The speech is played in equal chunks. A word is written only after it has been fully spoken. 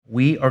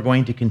We are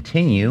going to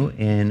continue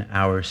in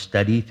our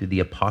study through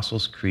the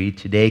Apostles' Creed,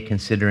 today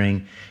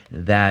considering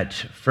that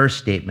first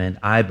statement,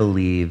 I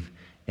believe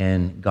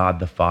in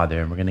God the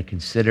Father. And we're going to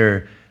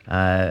consider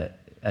a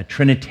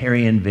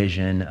Trinitarian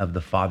vision of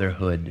the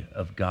fatherhood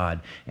of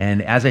God.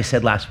 And as I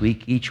said last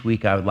week, each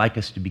week I would like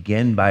us to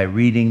begin by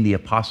reading the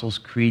Apostles'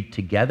 Creed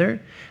together.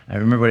 I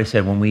remember what I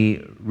said, when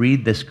we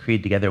read this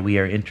creed together, we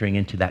are entering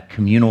into that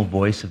communal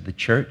voice of the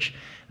church,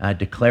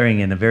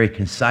 declaring in a very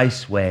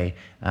concise way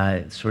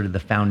sort of the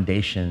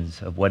foundations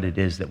of what it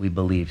is that we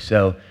believe.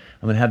 So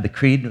I'm going to have the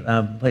creed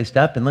placed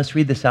up, and let's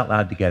read this out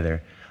loud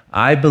together.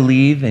 I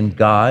believe in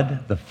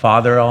God, the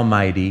Father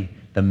Almighty,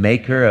 the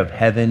maker of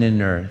heaven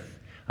and earth.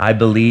 I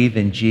believe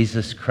in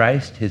Jesus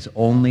Christ, his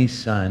only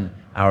Son,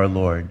 our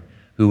Lord,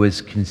 who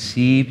was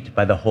conceived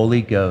by the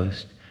Holy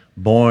Ghost,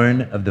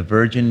 born of the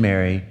Virgin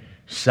Mary,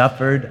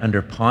 suffered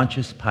under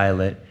Pontius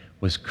Pilate,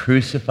 was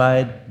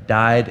crucified,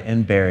 died,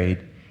 and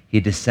buried. He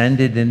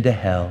descended into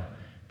hell.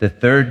 The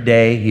third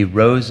day he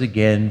rose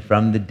again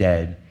from the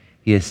dead.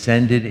 He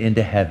ascended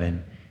into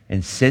heaven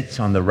and sits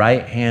on the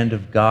right hand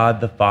of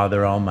God the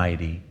Father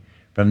Almighty.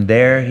 From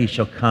there he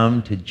shall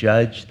come to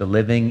judge the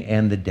living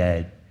and the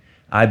dead.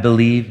 I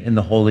believe in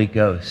the Holy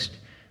Ghost,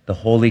 the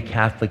Holy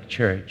Catholic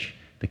Church,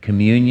 the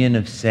communion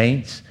of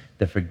saints,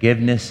 the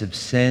forgiveness of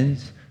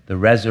sins, the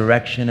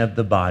resurrection of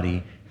the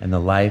body, and the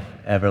life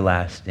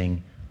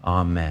everlasting.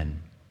 Amen.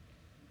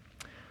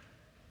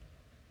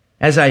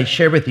 As I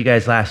shared with you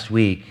guys last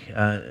week,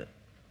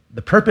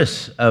 the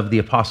purpose of the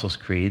Apostles'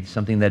 Creed,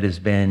 something that has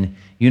been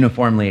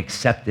uniformly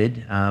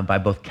accepted by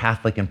both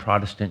Catholic and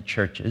Protestant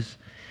churches,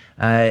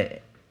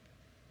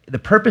 the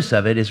purpose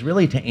of it is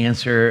really to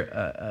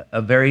answer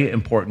a very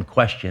important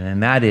question,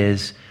 and that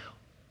is,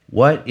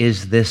 what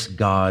is this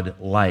God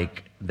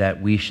like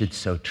that we should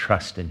so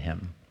trust in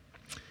him?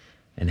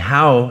 And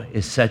how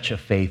is such a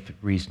faith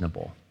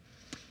reasonable?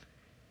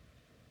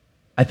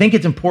 I think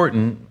it's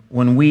important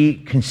when we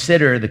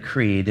consider the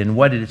creed and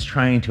what it is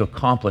trying to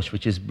accomplish,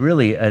 which is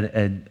really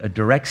a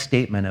direct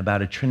statement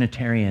about a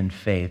Trinitarian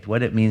faith,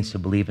 what it means to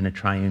believe in a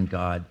triune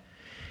God,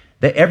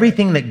 that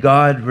everything that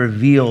God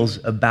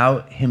reveals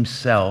about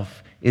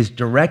himself is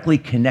directly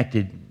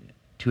connected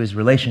to his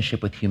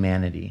relationship with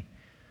humanity.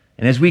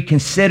 And as we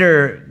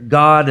consider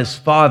God as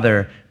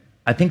Father,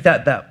 I think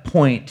that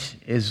point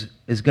is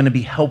going to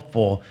be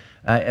helpful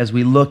as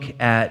we look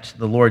at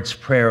the Lord's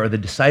Prayer or the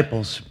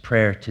disciples'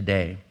 prayer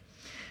today.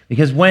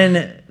 Because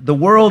when the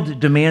world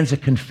demands a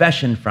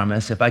confession from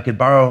us, if I could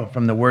borrow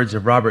from the words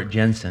of Robert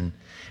Jensen,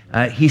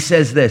 he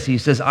says this, he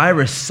says, I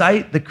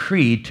recite the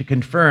creed to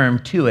confirm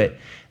to it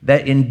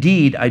that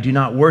indeed I do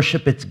not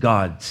worship its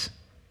gods,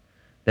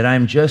 that I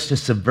am just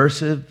as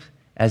subversive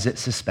as it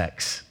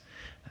suspects.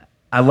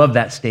 I love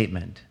that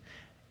statement.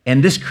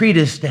 And this creed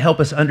is to help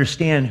us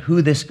understand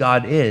who this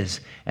God is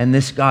and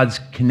this God's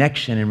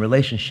connection and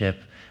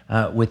relationship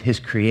with his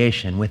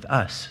creation, with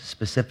us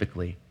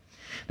specifically.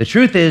 The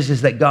truth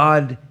is that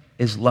God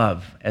is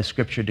love, as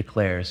Scripture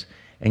declares.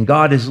 And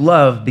God is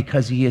love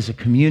because he is a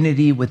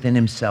community within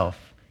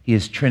himself. He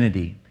is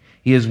Trinity.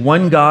 He is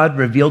one God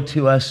revealed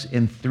to us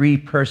in three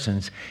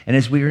persons. And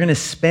as we are going to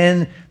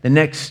spend the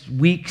next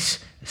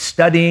weeks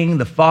studying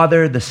the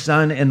Father, the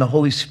Son, and the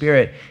Holy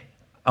Spirit,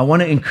 I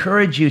want to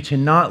encourage you to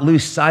not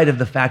lose sight of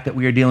the fact that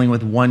we are dealing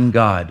with one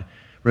God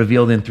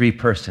revealed in three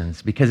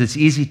persons, because it's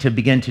easy to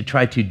begin to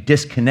try to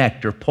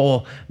disconnect or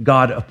pull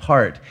God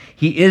apart.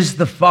 He is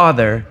the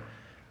Father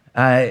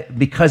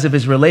because of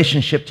his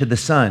relationship to the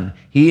Son.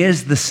 He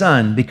is the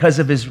Son because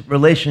of his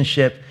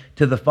relationship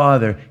to the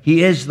Father.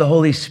 He is the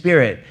Holy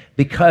Spirit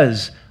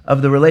because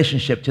of the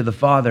relationship to the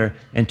Father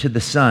and to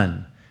the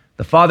Son.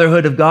 The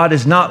fatherhood of God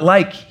is not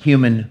like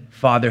human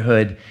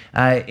fatherhood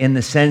in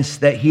the sense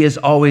that he has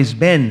always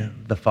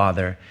been the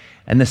Father.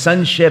 And the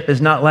sonship is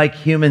not like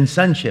human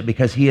sonship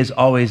because he has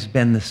always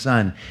been the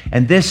Son.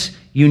 And this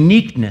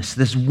uniqueness,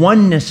 this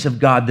oneness of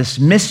God, this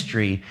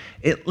mystery,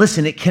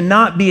 it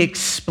cannot be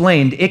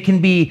explained. It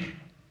can be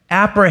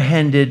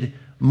apprehended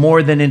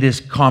more than it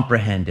is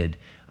comprehended.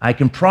 I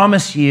can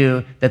promise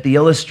you that the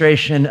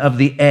illustration of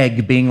the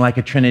egg being like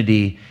a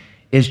trinity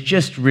is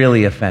just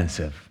really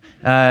offensive.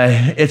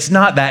 It's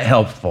not that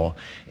helpful.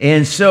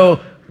 And so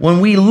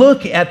when we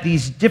look at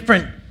these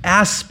different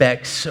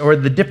aspects or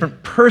the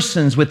different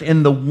persons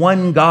within the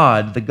one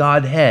God, the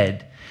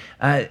Godhead,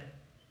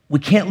 we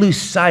can't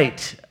lose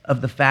sight of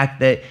the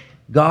fact that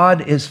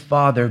God is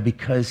Father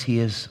because he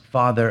is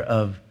Father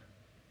of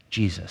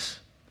Jesus.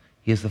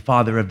 He is the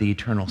Father of the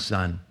eternal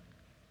Son.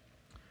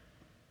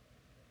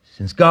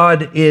 Since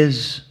God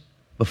is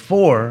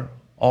before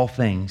all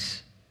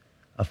things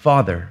a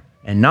Father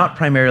and not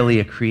primarily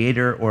a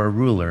creator or a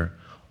ruler,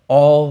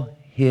 all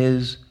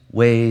his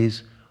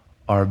ways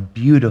are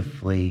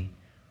beautifully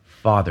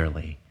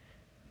fatherly.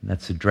 And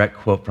that's a direct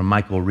quote from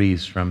Michael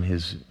Reeves from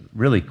his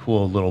really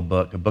cool little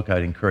book, a book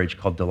I'd encourage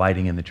called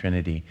Delighting in the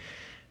Trinity.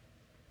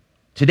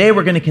 Today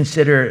we're going to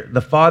consider the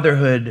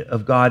fatherhood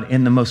of God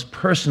in the most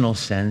personal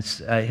sense,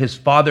 his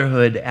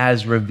fatherhood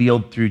as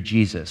revealed through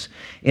Jesus.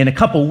 In a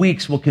couple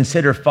weeks, we'll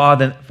consider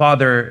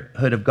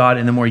fatherhood of God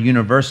in the more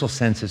universal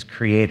sense as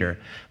creator.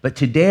 But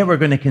today we're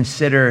going to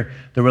consider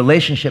the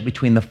relationship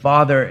between the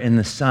Father and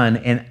the Son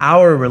and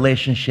our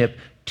relationship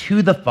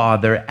to the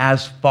Father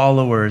as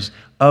followers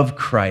of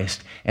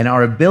Christ and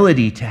our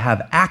ability to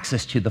have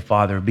access to the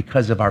Father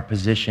because of our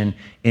position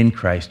in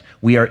Christ.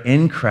 We are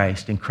in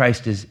Christ and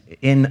Christ is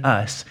in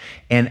us,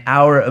 and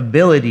our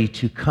ability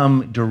to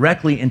come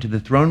directly into the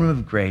throne room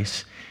of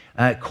grace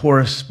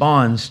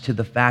corresponds to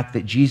the fact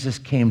that Jesus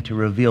came to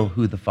reveal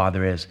who the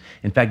Father is.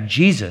 In fact,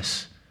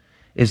 Jesus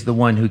is the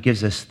one who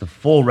gives us the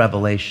full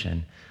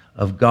revelation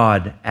of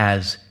God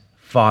as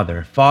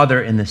Father.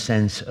 Father in the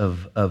sense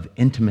of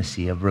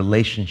intimacy, of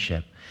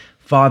relationship.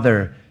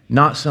 Father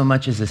not so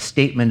much as a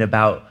statement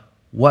about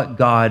what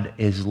God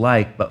is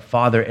like, but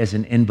Father as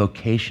an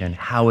invocation,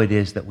 how it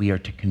is that we are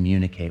to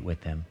communicate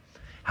with him,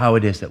 how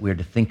it is that we are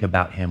to think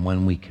about him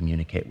when we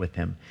communicate with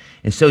him.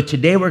 And so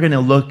today we're going to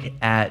look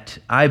at,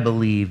 I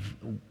believe,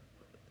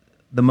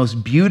 the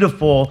most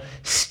beautiful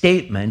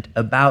statement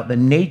about the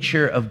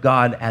nature of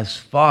God as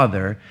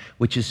Father,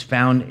 which is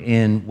found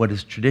in what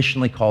is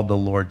traditionally called the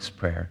Lord's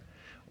Prayer,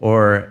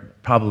 or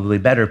probably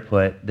better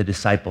put, the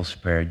disciples'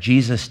 prayer.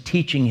 Jesus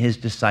teaching his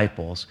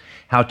disciples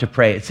how to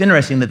pray. It's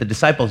interesting that the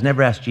disciples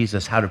never asked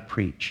Jesus how to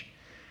preach.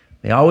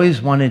 They always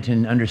wanted to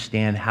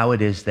understand how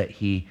it is that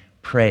he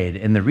prayed.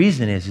 And the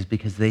reason is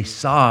because they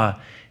saw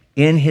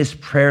in his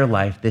prayer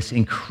life this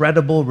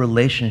incredible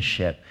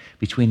relationship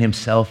between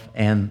himself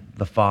and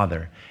the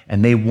Father.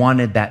 And they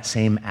wanted that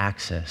same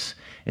access.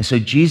 And so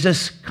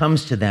Jesus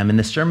comes to them in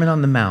the Sermon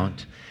on the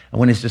Mount. And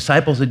when his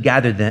disciples had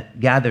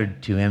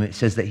gathered to him, it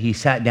says that he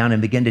sat down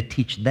and began to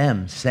teach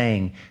them,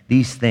 saying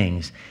these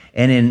things.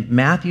 And in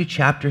Matthew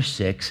chapter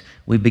 6,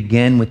 we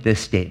begin with this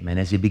statement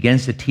as he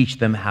begins to teach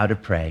them how to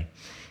pray.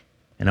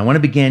 And I want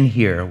to begin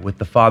here with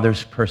the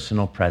Father's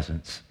personal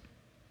presence.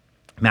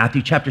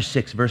 Matthew chapter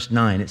 6, verse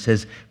 9, it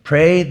says,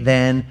 "Pray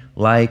then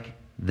like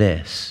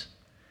this,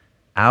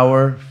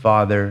 Our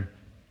Father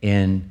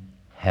in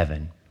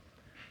heaven."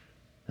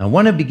 I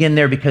want to begin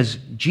there because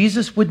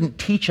Jesus wouldn't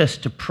teach us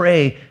to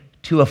pray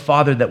to a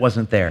Father that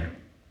wasn't there.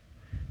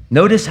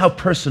 Notice how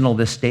personal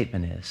this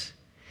statement is.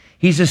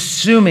 He's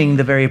assuming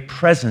the very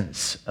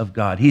presence of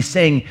God. He's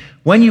saying,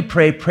 when you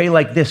pray, pray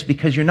like this,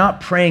 because you're not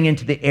praying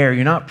into the air.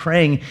 You're not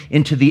praying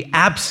into the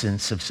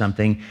absence of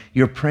something.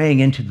 You're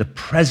praying into the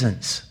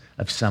presence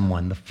of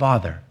someone, the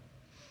Father.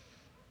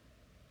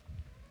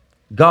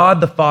 God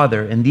the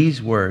Father, in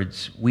these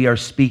words, we are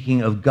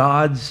speaking of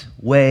God's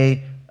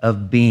way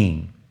of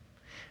being.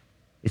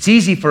 It's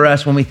easy for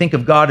us when we think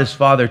of God as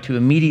Father to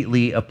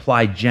immediately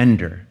apply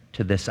gender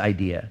to this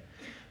idea.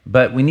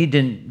 But we need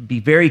to be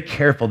very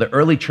careful. The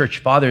early church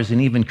fathers, in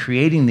even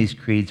creating these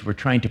creeds, were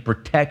trying to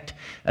protect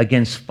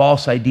against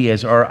false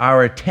ideas or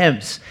our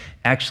attempts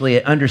actually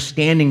at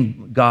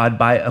understanding God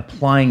by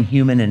applying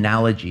human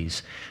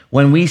analogies.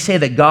 When we say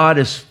that God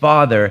is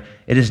Father,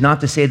 it is not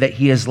to say that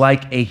he is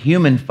like a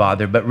human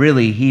father, but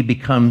really he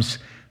becomes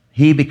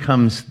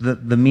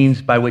the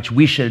means by which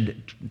we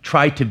should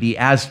try to be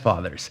as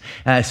fathers.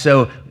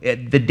 So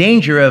the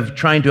danger of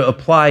trying to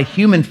apply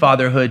human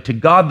fatherhood to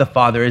God the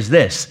Father is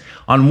this.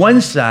 On one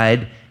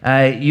side,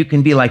 you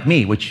can be like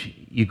me, which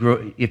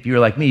if you're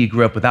like me, you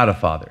grew up without a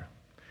father.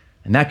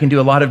 And that can do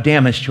a lot of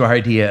damage to our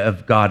idea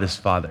of God as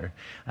Father.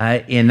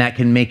 And that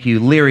can make you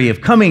leery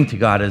of coming to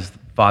God as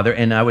Father.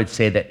 And I would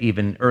say that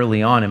even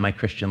early on in my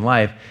Christian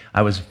life,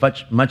 I was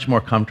much more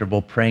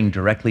comfortable praying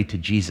directly to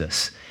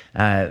Jesus.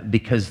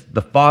 Because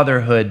the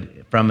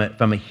fatherhood from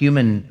a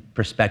human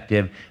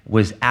perspective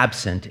was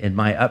absent in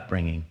my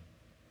upbringing.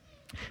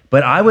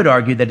 But I would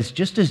argue that it's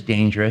just as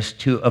dangerous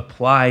to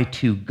apply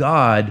to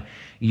God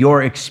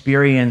your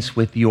experience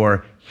with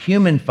your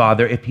human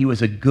father if he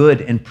was a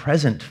good and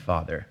present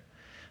father.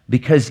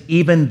 Because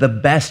even the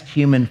best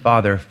human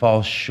father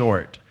falls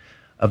short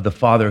of the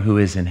Father who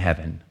is in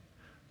heaven.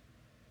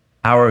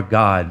 Our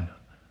God,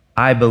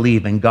 I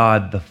believe in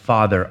God the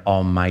Father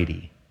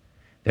Almighty.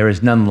 There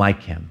is none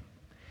like him.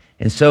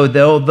 And so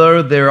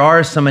though there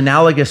are some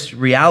analogous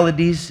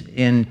realities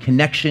in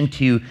connection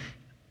to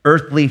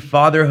earthly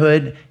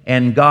fatherhood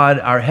and God,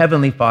 our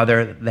Heavenly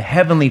Father, the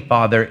Heavenly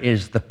Father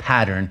is the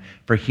pattern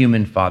for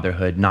human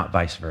fatherhood, not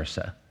vice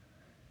versa.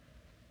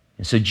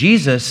 And so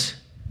Jesus,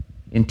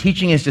 in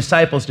teaching his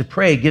disciples to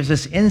pray, gives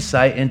us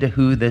insight into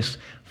who this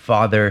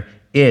Father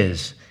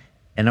is.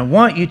 And I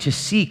want you to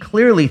see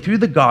clearly through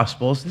the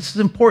Gospels, this is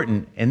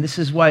important, and this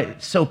is why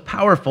it's so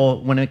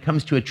powerful when it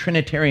comes to a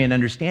Trinitarian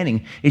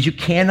understanding, is you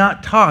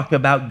cannot talk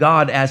about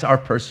God as our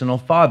personal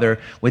Father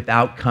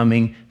without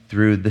coming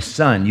through the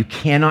Son. You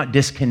cannot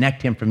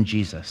disconnect him from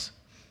Jesus.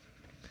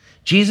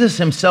 Jesus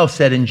himself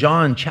said in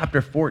John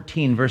chapter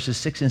 14, verses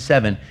 6 and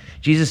 7,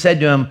 Jesus said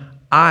to him,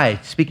 I,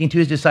 speaking to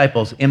his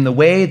disciples, am the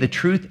way, the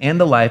truth, and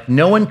the life.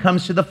 No one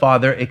comes to the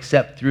Father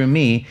except through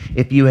me.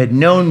 If you had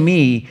known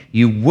me,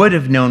 you would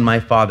have known my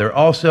Father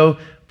also.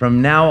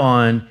 From now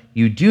on,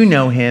 you do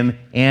know him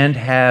and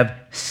have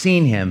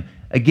seen him.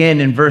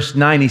 Again, in verse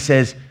 9, he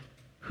says,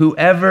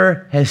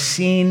 whoever has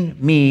seen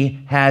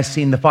me has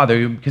seen the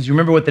Father. Because you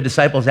remember what the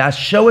disciples asked,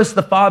 show us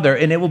the Father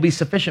and it will be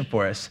sufficient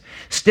for us.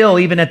 Still,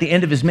 even at the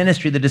end of his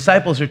ministry, the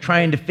disciples are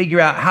trying to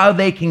figure out how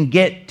they can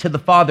get to the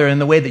Father in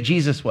the way that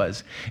Jesus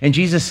was. And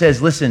Jesus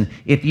says, listen,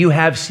 if you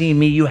have seen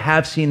me, you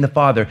have seen the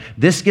Father.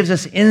 This gives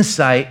us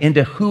insight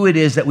into who it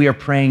is that we are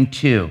praying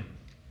to.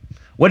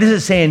 What does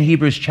it say in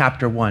Hebrews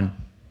chapter 1?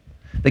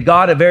 That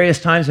God at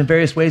various times and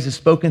various ways has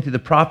spoken through the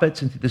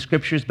prophets and through the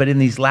scriptures, but in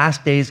these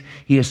last days,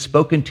 he has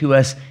spoken to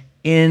us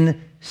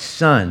in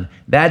Son.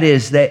 That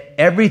is, that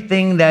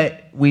everything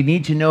that we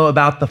need to know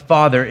about the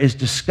Father is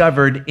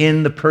discovered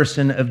in the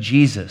person of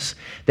Jesus.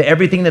 That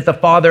everything that the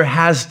Father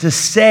has to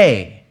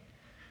say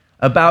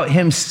about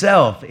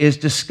himself is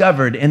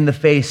discovered in the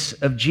face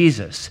of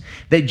Jesus.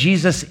 That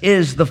Jesus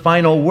is the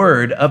final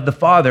word of the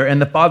Father, and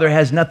the Father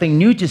has nothing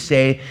new to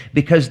say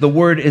because the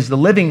Word is the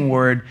living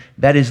Word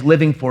that is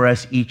living for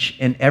us each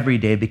and every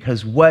day,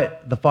 because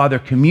what the Father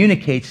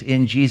communicates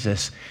in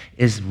Jesus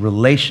is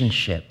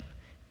relationship,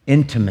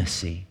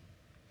 intimacy.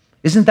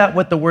 Isn't that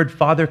what the word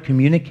Father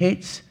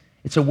communicates?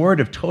 It's a word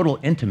of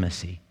total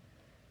intimacy,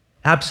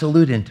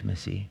 absolute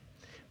intimacy.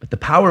 But the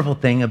powerful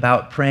thing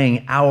about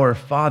praying our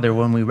Father,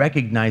 when we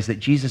recognize that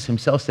Jesus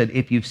himself said,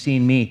 if you've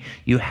seen me,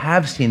 you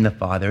have seen the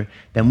Father,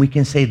 then we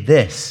can say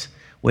this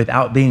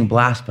without being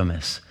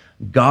blasphemous.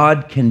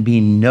 God can be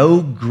no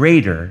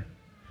greater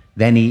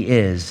than he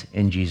is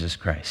in Jesus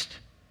Christ.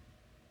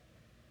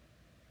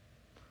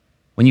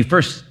 When you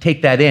first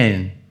take that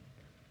in,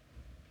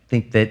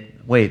 think that,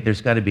 wait,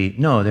 there's got to be,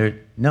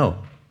 no.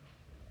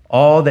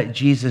 All that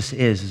Jesus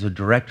is a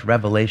direct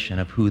revelation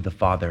of who the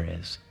Father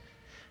is.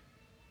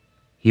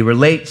 He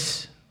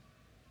relates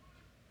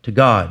to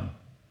God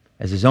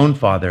as his own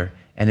Father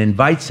and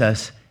invites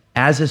us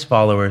as his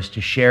followers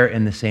to share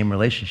in the same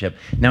relationship.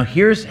 Now,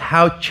 here's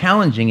how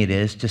challenging it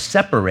is to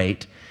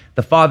separate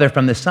the Father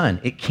from the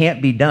Son. It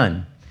can't be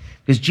done.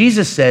 Because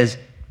Jesus says,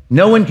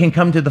 no one can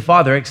come to the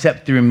Father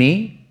except through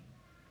me.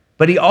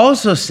 But he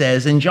also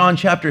says in John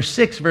chapter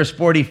 6, verse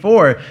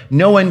 44,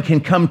 no one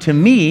can come to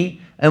me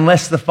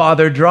unless the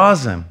Father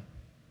draws them.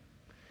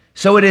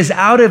 So it is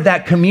out of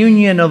that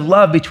communion of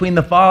love between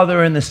the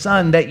Father and the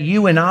Son that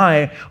you and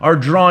I are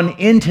drawn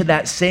into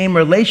that same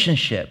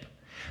relationship.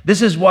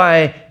 This is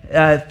why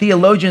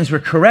theologians were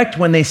correct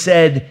when they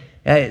said,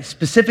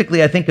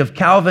 specifically I think of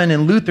Calvin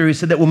and Luther, who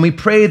said that when we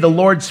pray the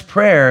Lord's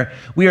Prayer,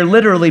 we are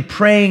literally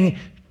praying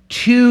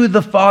to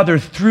the Father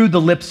through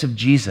the lips of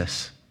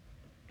Jesus.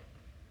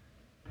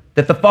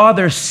 That the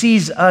Father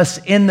sees us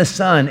in the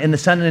Son, and the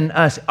Son in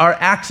us. Our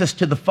access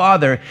to the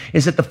Father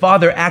is that the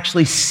Father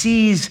actually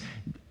sees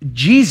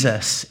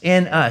Jesus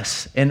in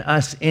us and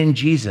us in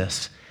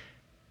Jesus.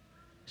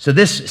 So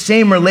this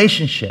same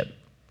relationship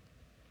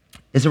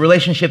is a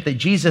relationship that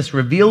Jesus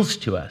reveals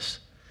to us.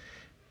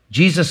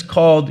 Jesus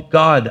called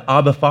God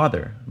Abba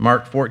Father,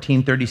 Mark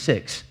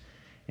 14:36.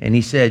 And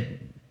he said,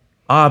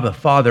 Abba,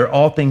 Father,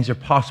 all things are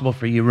possible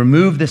for you.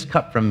 Remove this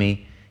cup from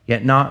me,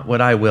 yet not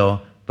what I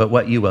will, but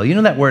what you will. You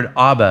know that word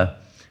Abba,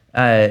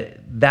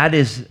 that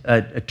is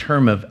a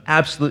term of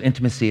absolute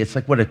intimacy. It's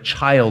like what a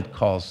child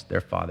calls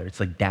their father. It's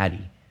like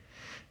daddy.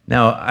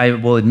 Now, I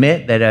will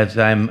admit that as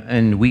I'm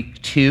in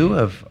week 2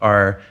 of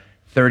our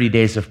 30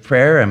 days of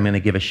prayer, I'm going to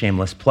give a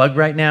shameless plug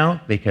right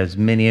now because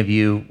many of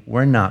you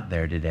were not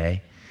there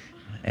today,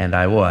 and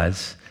I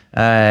was.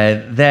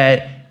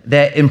 That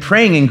in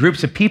praying in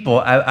groups of people,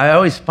 I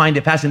always find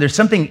it fascinating. There's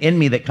something in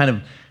me that kind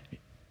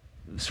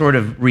of sort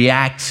of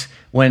reacts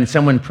when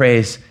someone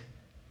prays,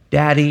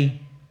 Daddy,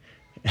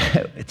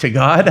 to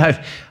God.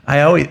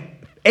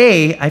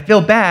 I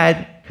feel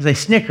bad because I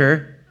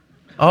snicker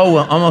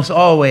almost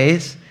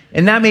always.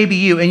 And that may be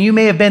you, and you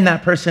may have been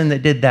that person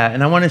that did that.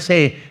 And I want to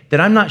say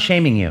that I'm not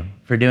shaming you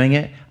for doing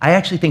it. I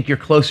actually think you're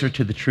closer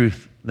to the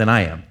truth than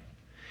I am.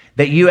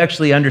 That you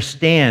actually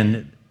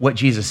understand what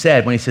Jesus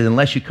said when he said,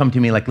 unless you come to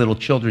me like little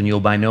children,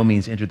 you'll by no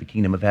means enter the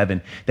kingdom of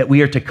heaven. That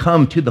we are to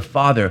come to the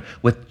Father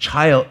with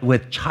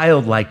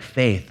childlike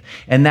faith.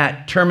 And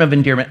that term of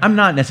endearment, I'm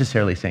not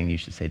necessarily saying you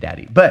should say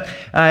daddy, but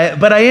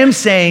I am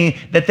saying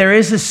that there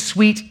is a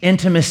sweet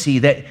intimacy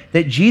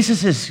that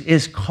Jesus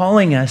is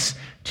calling us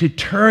to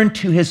turn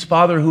to his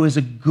Father, who is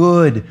a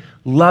good,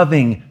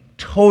 loving,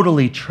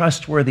 totally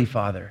trustworthy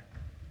Father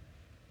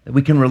that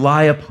we can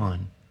rely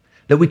upon,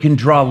 that we can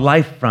draw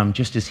life from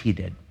just as he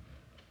did.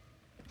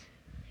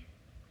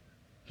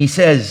 He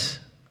says,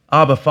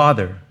 Abba,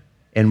 Father,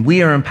 and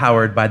we are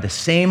empowered by the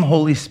same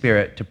Holy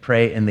Spirit to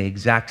pray in the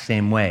exact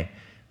same way.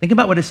 Think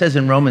about what it says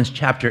in Romans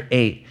chapter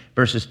 8,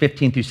 verses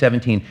 15 through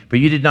 17. For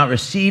you did not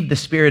receive the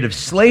spirit of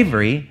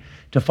slavery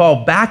to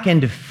fall back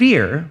into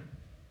fear,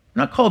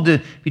 We're not called to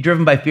be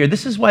driven by fear.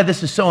 This is why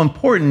this is so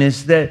important,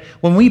 is that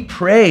when we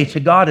pray to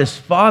God as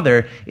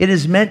Father, it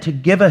is meant to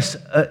give us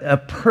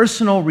a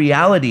personal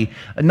reality,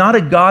 not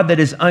a God that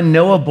is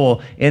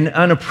unknowable and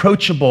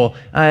unapproachable,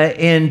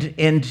 and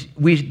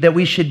that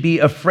we should be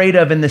afraid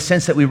of in the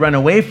sense that we run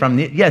away from.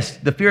 Yes,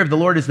 the fear of the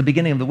Lord is the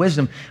beginning of the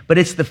wisdom, but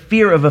it's the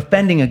fear of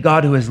offending a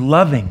God who is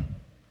loving,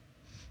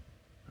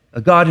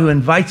 a God who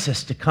invites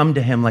us to come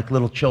to him like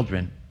little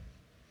children.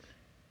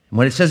 And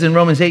when it says in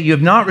Romans 8, you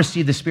have not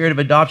received the spirit of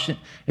adoption,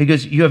 it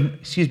goes, you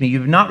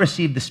have not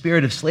received the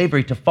spirit of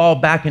slavery to fall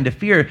back into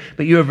fear,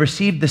 but you have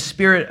received the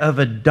spirit of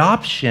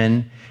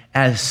adoption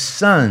as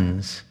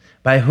sons,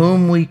 by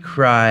whom we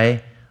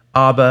cry,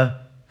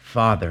 Abba,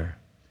 Father.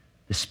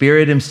 The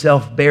Spirit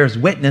himself bears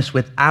witness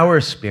with our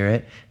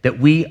spirit that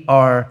we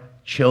are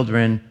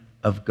children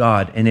of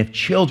God. And if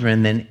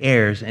children, then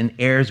heirs, and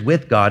heirs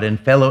with God, and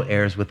fellow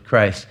heirs with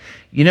Christ.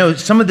 You know,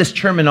 some of this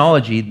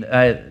terminology,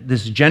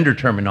 this gender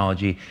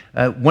terminology,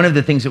 one of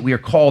the things that we are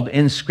called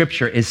in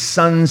Scripture is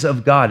sons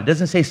of God. It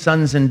doesn't say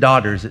sons and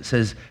daughters. It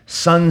says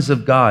sons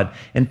of God.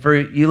 And for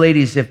you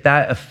ladies, if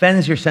that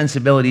offends your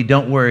sensibility,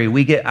 don't worry.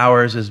 We get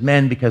ours as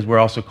men because we're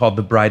also called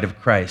the bride of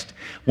Christ.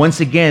 Once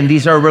again,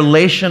 these are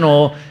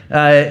relational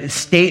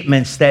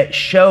statements that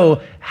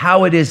show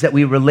how it is that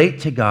we relate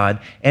to God.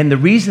 And the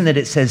reason that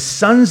it says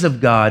sons of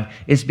God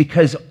is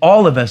because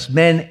all of us,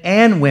 men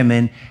and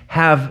women,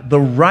 have the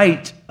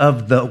right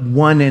of the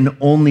one and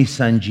only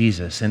Son,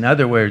 Jesus. In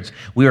other words,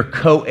 we are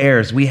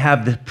co-heirs. We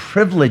have the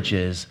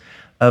privileges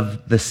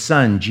of the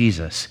Son,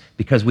 Jesus,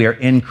 because we are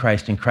in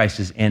Christ and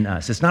Christ is in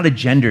us. It's not a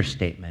gender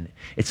statement.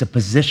 It's a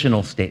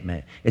positional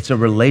statement. It's a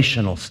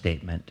relational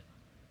statement.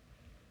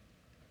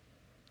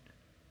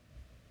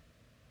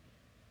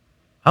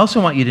 I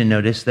also want you to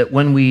notice that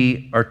when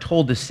we are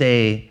told to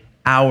say,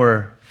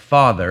 our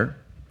Father,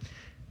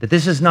 that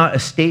this is not a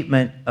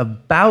statement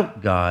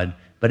about God,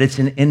 but it's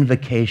an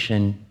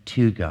invocation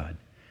to God.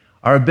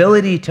 Our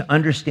ability to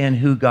understand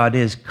who God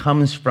is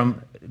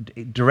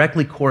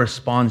directly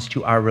corresponds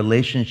to our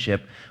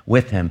relationship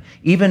with him.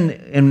 Even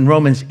in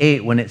Romans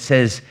 8, when it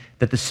says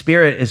that the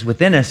Spirit is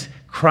within us,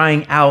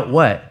 crying out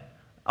what?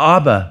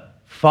 Abba,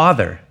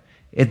 Father.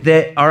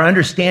 That our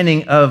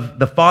understanding of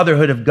the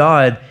fatherhood of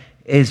God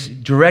is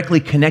directly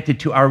connected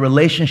to our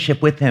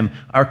relationship with him,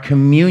 our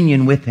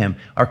communion with him,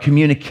 our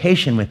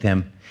communication with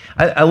him.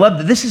 I love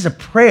that this is a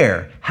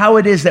prayer, how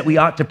it is that we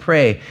ought to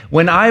pray.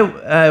 When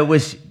I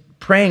was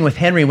praying with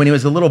Henry when he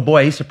was a little boy,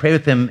 I used to pray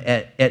with him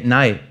at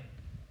night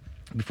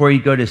before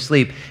he'd go to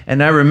sleep.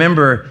 And I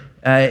remember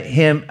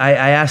I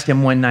asked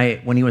him one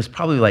night when he was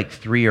probably like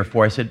 3 or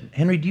 4, I said,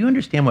 Henry, do you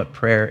understand what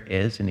prayer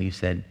is? And he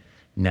said,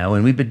 no.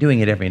 And we've been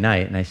doing it every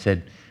night. And I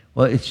said,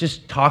 well, it's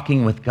just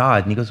talking with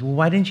God. And he goes, well,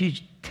 why didn't you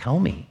tell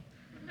me?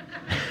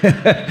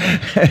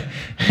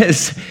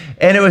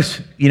 And it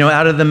was,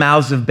 out of the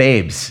mouths of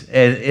babes.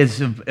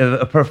 It's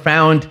a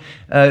profound,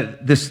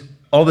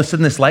 all of a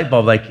sudden this light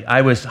bulb, like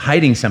I was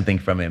hiding something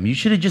from him. You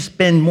should have just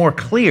been more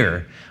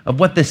clear of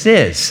what this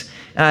is.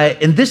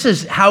 And this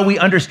is how we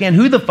understand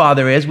who the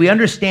Father is. We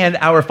understand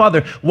our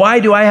Father. Why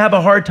do I have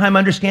a hard time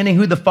understanding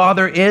who the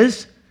Father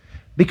is?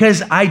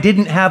 Because I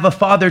didn't have a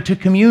father to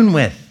commune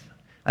with.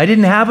 I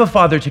didn't have a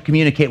father to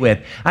communicate with.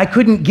 I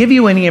couldn't give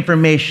you any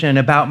information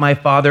about my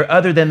Father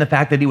other than the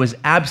fact that he was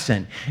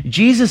absent.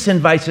 Jesus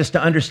invites us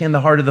to understand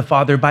the heart of the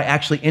Father by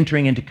actually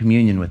entering into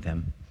communion with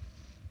him.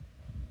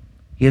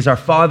 He is our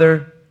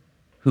Father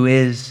who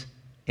is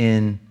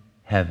in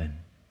heaven.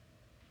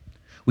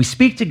 We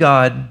speak to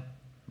God. I'm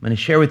going to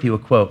share with you a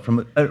quote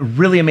from a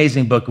really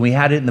amazing book. We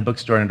had it in the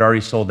bookstore and it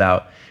already sold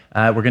out.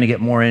 We're going to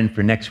get more in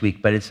for next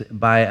week, but it's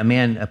by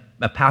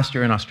a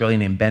pastor in Australia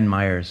named Ben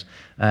Myers.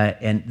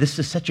 And this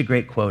is such a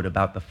great quote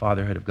about the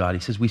fatherhood of God. He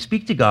says, we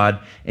speak to God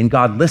and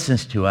God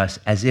listens to us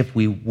as if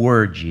we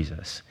were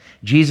Jesus.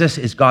 Jesus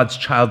is God's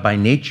child by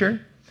nature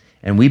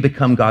and we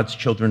become God's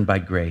children by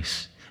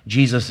grace.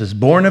 Jesus is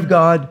born of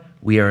God,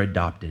 we are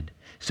adopted.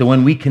 So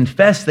when we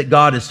confess that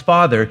God is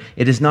Father,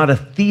 it is not a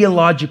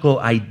theological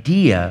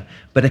idea,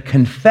 but a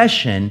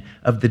confession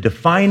of the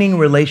defining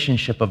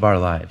relationship of our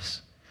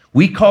lives.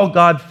 We call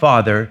God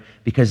Father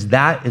because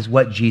that is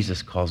what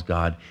Jesus calls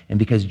God, and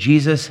because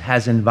Jesus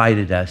has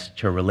invited us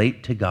to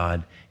relate to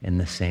God in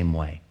the same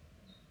way.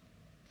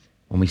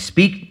 When we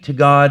speak to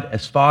God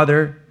as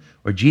Father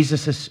or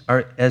Jesus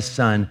as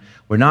Son,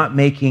 we're not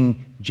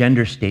making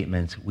gender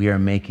statements, we are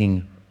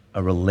making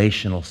a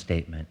relational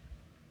statement.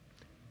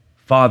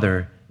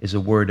 Father is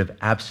a word of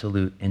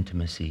absolute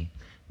intimacy.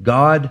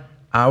 God,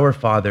 our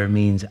Father,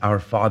 means our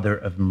Father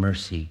of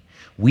mercy.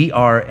 We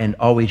are and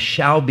always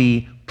shall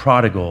be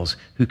prodigals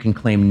who can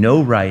claim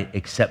no right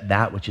except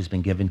that which has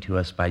been given to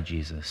us by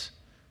Jesus.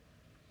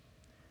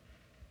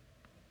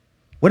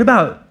 What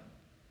about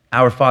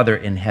our Father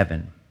in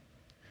heaven?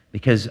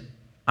 Because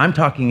I'm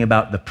talking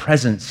about the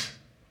presence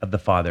of the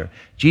Father.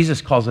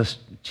 Jesus calls us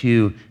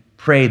to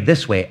pray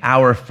this way,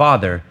 our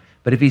Father,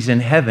 but if he's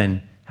in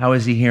heaven, how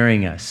is he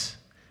hearing us?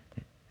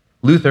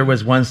 Luther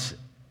was once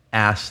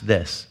asked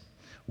this,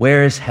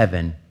 where is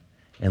heaven?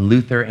 And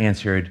Luther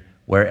answered,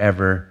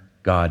 wherever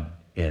God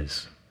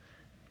is.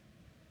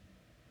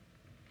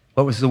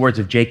 What was the words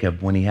of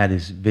Jacob when he had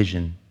his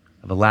vision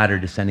of a ladder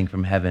descending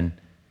from heaven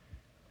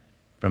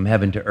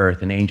to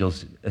earth, and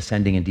angels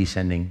ascending and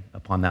descending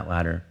upon that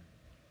ladder?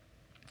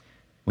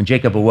 When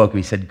Jacob awoke,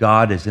 he said,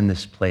 God is in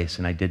this place,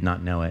 and I did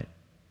not know it.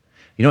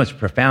 You know what's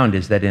profound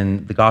is that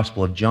in the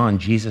Gospel of John,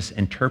 Jesus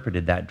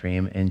interpreted that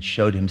dream and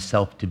showed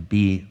himself to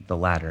be the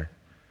ladder.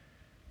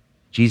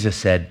 Jesus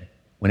said,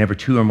 whenever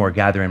two or more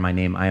gather in my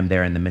name, I am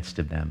there in the midst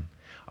of them.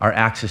 Our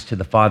access to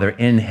the Father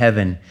in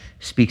heaven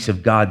speaks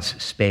of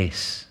God's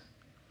space,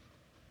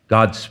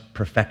 God's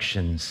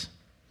perfections,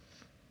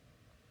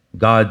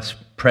 God's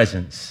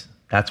presence.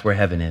 That's where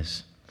heaven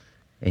is.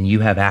 And you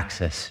have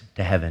access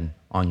to heaven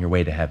on your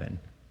way to heaven.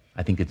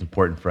 I think it's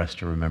important for us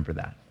to remember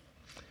that.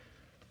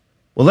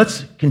 Well,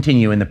 let's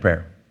continue in the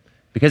prayer,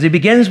 because he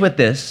begins with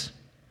this,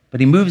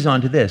 but he moves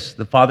on to this,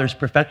 the Father's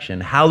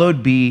perfection.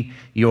 Hallowed be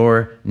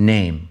your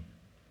name.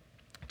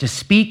 To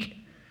speak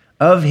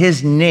of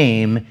his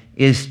name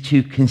is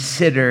to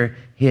consider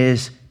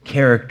his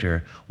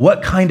character.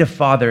 What kind of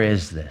Father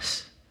is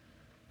this?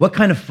 What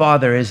kind of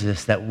Father is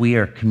this that we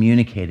are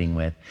communicating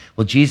with?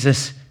 Well,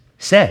 Jesus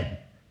said,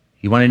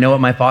 you want to know what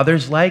my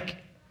Father's like?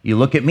 You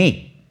look at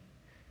me.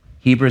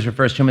 Hebrews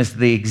refers to him as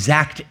the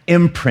exact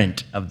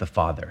imprint of the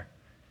Father,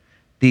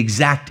 the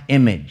exact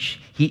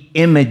image. He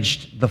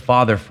imaged the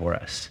Father for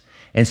us.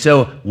 And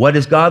so what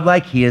is God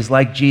like? He is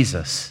like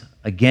Jesus.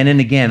 Again and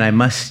again, I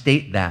must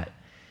state that.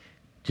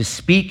 To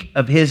speak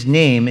of his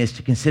name is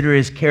to consider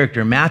his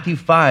character. Matthew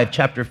 5,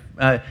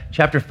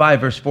 chapter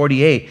 5, verse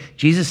 48,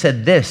 Jesus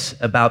said this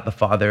about the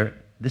Father.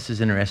 This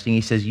is interesting.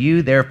 He says,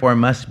 you therefore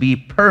must be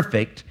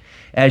perfect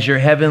as your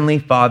heavenly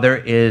Father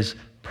is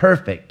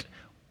perfect.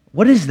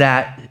 What is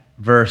that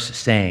verse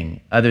saying,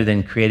 other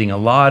than creating a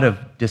lot of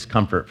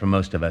discomfort for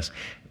most of us?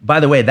 By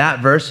the way, that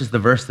verse is the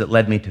verse that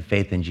led me to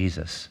faith in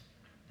Jesus.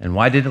 And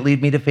why did it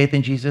lead me to faith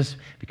in Jesus?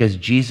 Because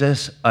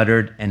Jesus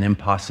uttered an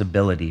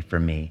impossibility for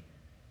me.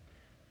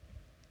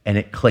 And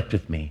it clicked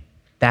with me.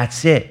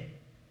 That's it.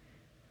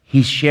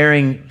 He's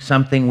sharing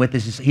something with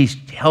he's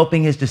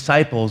helping his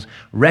disciples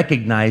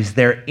recognize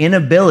their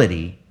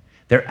inability,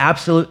 their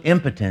absolute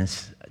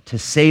impotence to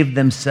save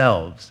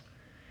themselves.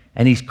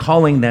 And he's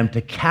calling them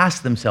to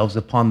cast themselves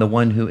upon the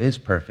one who is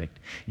perfect.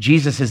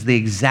 Jesus is the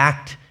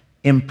exact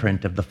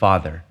imprint of the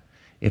Father.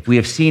 If we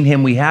have seen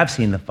him, we have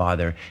seen the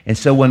Father. And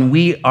so when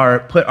we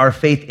put our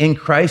faith in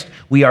Christ,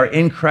 we are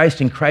in Christ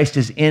and Christ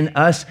is in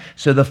us.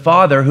 So the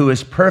Father, who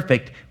is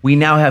perfect, we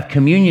now have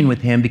communion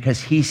with him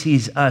because he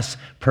sees us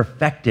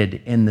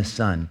perfected in the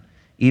Son,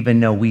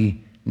 even though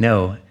we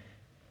know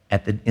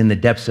in the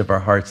depths of our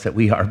hearts that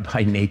we are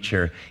by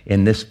nature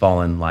in this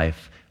fallen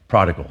life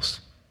prodigals.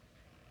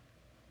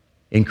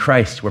 In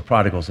Christ, we're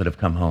prodigals that have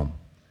come home.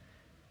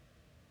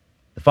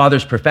 The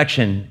Father's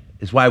perfection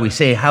is why we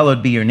say,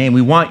 hallowed be your name.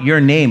 We want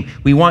your name.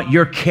 We want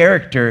your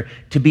character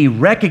to be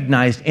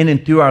recognized in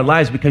and through our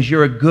lives because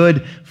you're a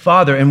good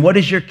Father. And what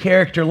is your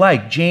character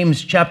like?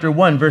 James chapter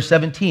 1, verse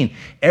 17.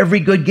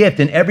 Every good gift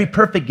and every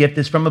perfect gift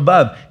is from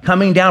above,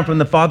 coming down from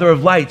the Father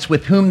of lights,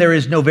 with whom there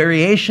is no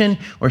variation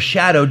or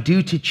shadow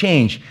due to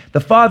change.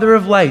 The Father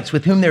of lights,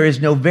 with whom there is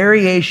no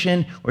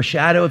variation or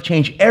shadow of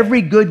change.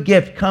 Every good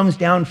gift comes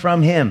down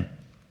from him.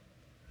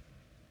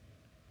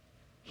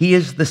 He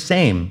is the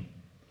same,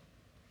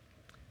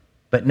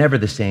 but never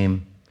the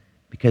same,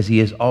 because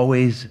he is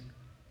always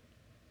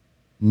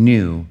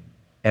new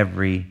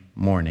every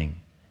morning.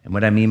 And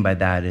what I mean by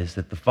that is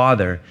that the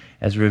Father,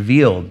 as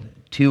revealed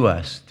to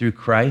us through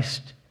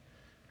Christ,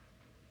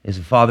 is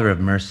a Father of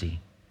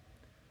mercy,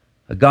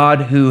 a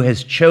God who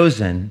has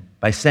chosen,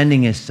 by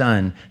sending his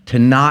Son, to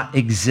not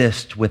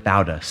exist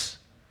without us.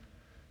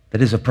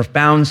 That is a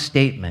profound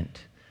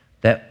statement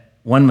that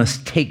one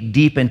must take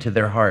deep into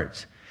their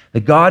hearts.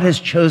 That God has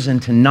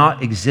chosen to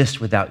not exist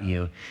without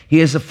you.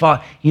 He is a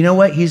father. You know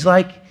what? He's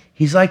like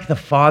the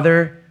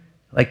Father.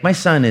 Like my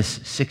son is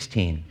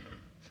 16.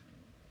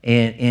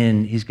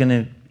 And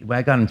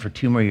I got him for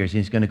 2 more years, and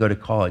he's going to go to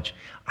college.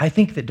 I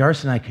think that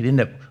Darcy and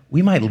I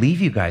we might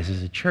leave you guys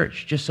as a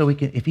church just so we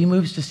can, if he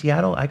moves to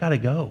Seattle, I got to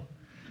go.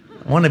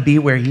 I want to be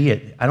where he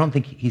is. I don't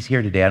think he's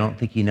here today. I don't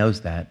think he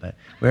knows that, but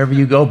wherever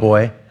you go,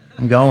 boy,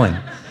 I'm going.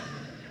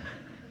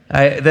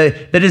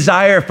 The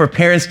desire for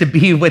parents to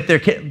be with their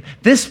kids.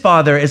 This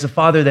Father is a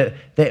Father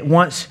that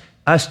wants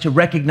us to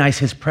recognize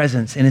his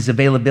presence and his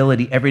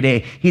availability every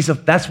day.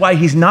 That's why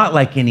he's not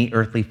like any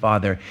earthly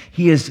father.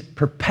 He is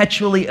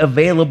perpetually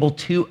available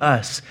to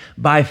us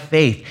by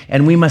faith,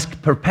 and we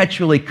must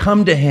perpetually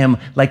come to him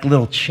like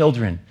little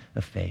children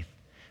of faith.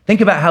 Think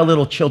about how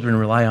little children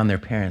rely on their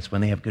parents when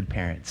they have good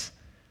parents.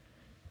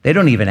 They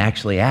don't even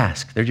actually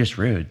ask. They're just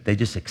rude. They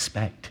just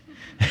expect.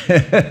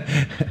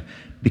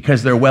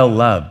 Because they're well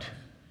loved.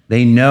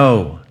 They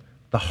know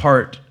the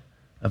heart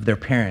of their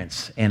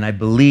parents. And I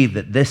believe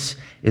that this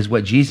is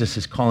what Jesus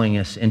is calling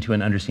us into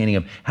an understanding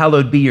of.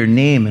 Hallowed be your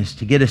name is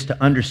to get us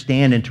to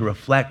understand and to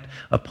reflect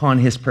upon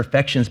his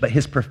perfections, but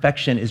his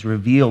perfection is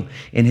revealed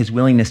in his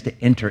willingness to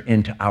enter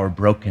into our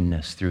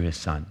brokenness through his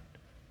Son.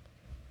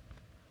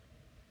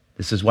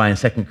 This is why in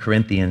 2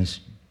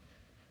 Corinthians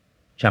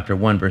chapter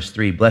 1, verse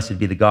 3, blessed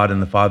be the God and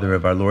the Father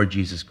of our Lord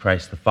Jesus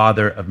Christ, the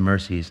Father of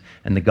mercies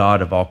and the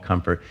God of all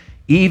comfort.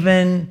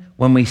 Even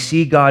when we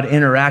see God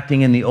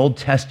interacting in the Old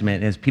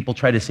Testament, as people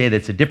try to say that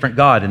it's a different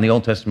God in the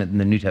Old Testament than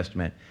the New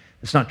Testament,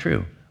 it's not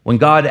true. When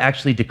God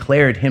actually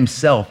declared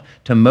himself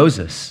to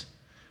Moses,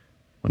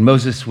 when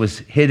Moses was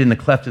hid in the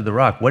cleft of the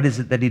rock, what is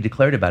it that he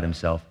declared about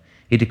himself?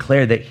 He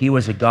declared that he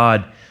was a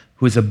God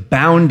who is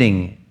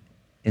abounding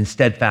in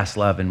steadfast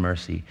love and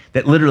mercy,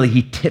 that literally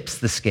he tips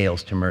the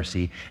scales to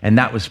mercy, and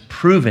that was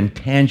proven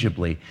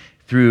tangibly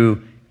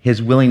through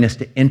his willingness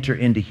to enter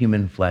into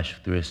human flesh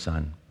through his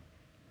Son.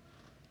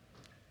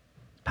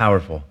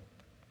 Powerful.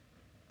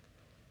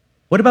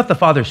 What about the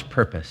Father's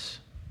purpose?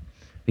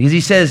 Because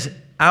he says,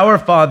 our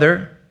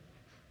Father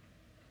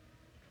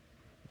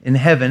in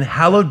heaven,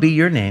 hallowed be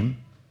your name,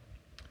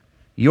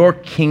 your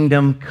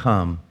kingdom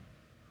come.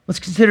 Let's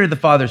consider the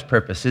Father's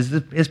purpose.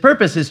 His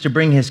purpose is to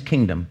bring his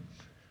kingdom,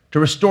 to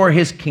restore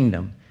his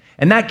kingdom.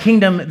 And that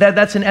kingdom,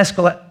 that's an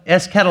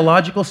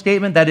eschatological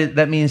statement.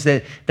 That means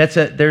that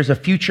there's a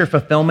future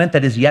fulfillment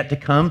that is yet to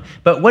come.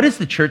 But what is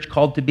the church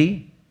called to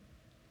be?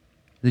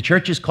 The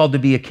church is called to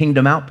be a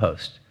kingdom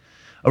outpost,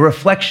 a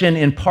reflection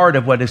in part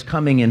of what is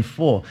coming in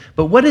full.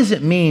 But what does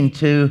it mean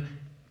to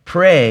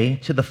pray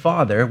to the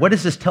Father? What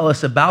does this tell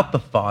us about the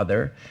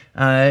Father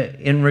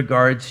in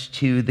regards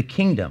to the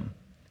kingdom?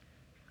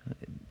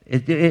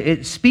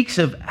 It speaks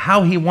of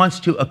how he wants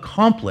to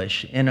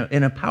accomplish in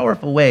a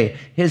powerful way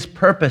his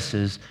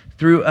purposes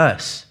through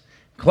us.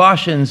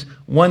 Colossians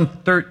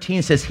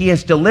 1:13 says, he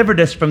has delivered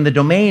us from the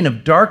domain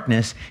of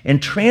darkness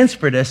and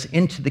transferred us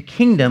into the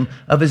kingdom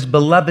of his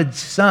beloved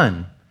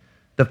Son.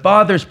 The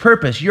Father's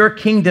purpose, your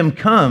kingdom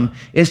come,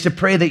 is to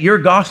pray that your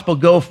gospel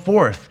go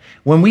forth.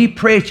 When we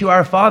pray to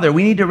our Father,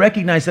 we need to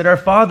recognize that our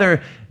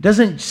Father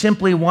doesn't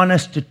simply want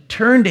us to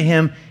turn to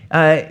him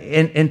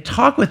and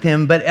talk with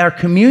him, but our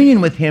communion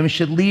with him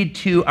should lead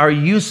to our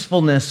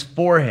usefulness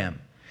for him.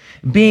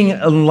 Being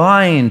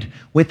aligned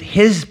with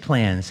his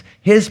plans,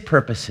 his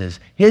purposes,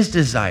 his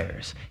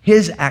desires,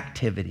 his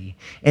activity.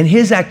 And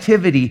his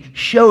activity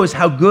shows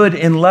how good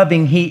and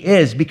loving he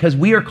is, because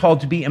we are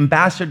called to be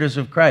ambassadors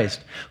of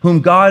Christ,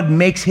 whom God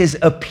makes his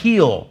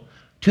appeal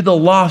to the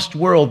lost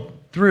world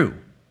through.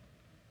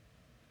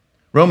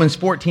 Romans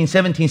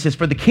 14:17 says,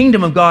 for the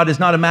kingdom of God is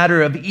not a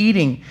matter of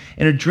eating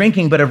and of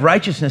drinking, but of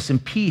righteousness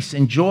and peace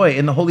and joy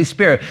in the Holy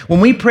Spirit. When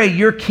we pray,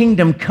 your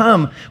kingdom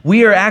come,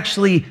 we are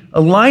actually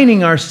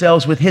aligning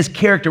ourselves with his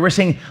character. We're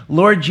saying,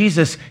 Lord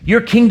Jesus,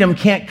 your kingdom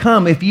can't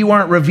come if you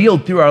aren't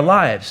revealed through our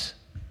lives.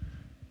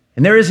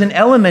 And there is an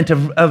element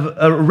of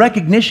a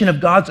recognition of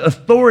God's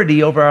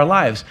authority over our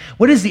lives.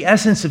 What is the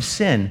essence of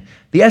sin?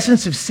 The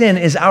essence of sin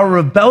is our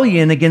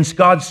rebellion against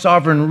God's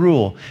sovereign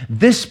rule.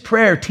 This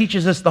prayer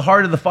teaches us the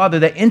heart of the Father,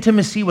 that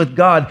intimacy with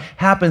God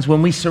happens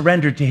when we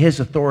surrender to his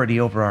authority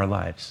over our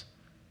lives.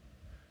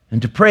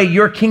 And to pray,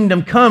 your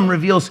kingdom come,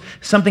 reveals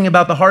something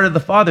about the heart of the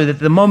Father, that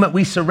the moment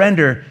we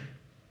surrender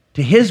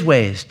to his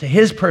ways, to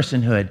his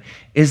personhood,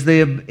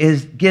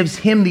 gives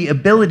him the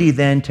ability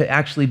then to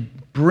actually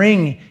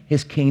bring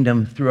his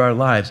kingdom through our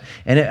lives.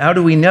 And how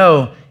do we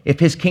know if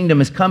his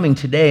kingdom is coming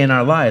today in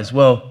our lives?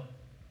 Well,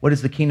 what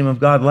is the kingdom of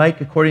God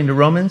like according to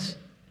Romans?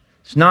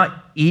 It's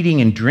not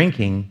eating and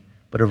drinking,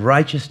 but of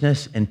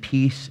righteousness and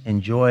peace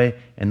and joy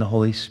in the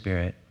Holy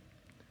Spirit.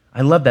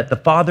 I love that. The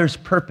Father's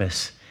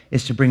purpose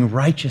is to bring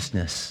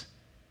righteousness,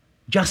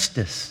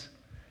 justice,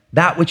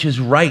 that which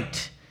is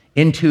right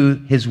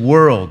into his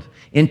world,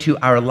 into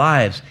our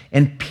lives,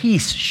 and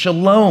peace,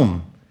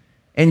 shalom,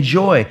 and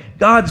joy.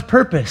 God's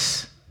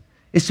purpose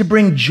is to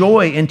bring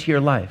joy into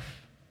your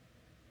life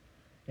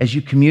as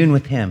you commune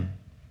with him.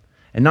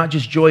 And not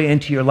just joy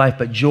into your life,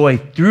 but joy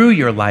through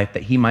your life,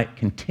 that he might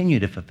continue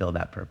to fulfill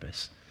that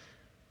purpose.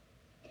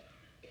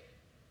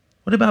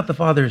 What about the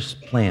Father's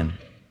plan?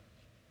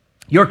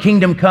 Your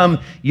kingdom come,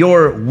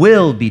 your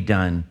will be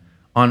done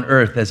on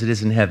earth as it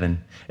is in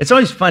heaven. It's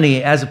always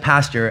funny as a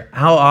pastor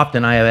how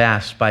often I have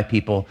asked by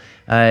people,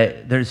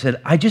 they said,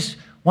 I just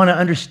want to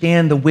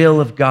understand the will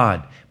of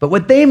God. But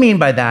what they mean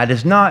by that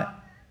is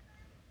not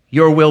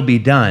your will be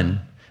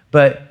done,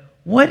 but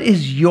what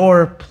is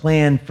your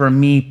plan for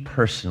me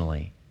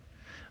personally?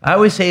 I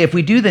always say if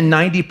we do the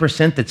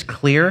 90% that's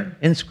clear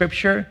in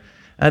Scripture,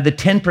 the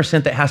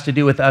 10% that has to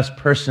do with us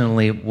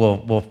personally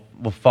will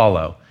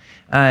follow.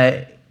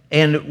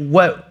 And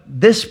what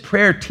this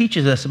prayer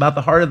teaches us about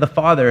the heart of the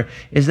Father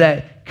is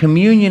that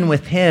communion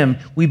with him,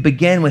 we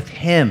begin with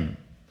him.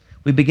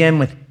 We begin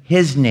with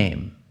his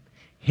name,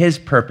 his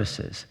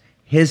purposes,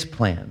 his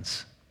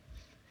plans.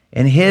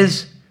 And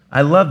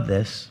I love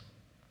this,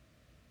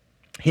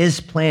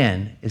 his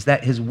plan is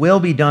that his will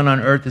be done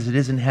on earth as it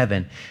is in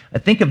heaven. I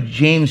think of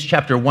James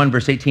chapter 1,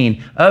 verse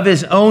 18. Of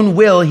his own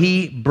will,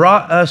 he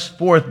brought us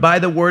forth by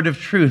the word of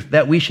truth,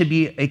 that we should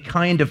be a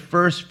kind of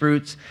first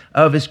fruits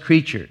of his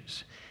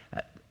creatures.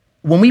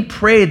 When we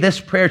pray this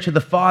prayer to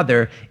the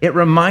Father, it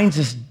reminds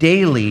us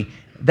daily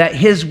that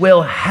his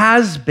will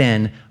has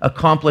been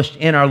accomplished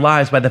in our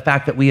lives by the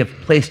fact that we have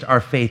placed our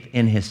faith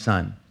in his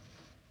Son.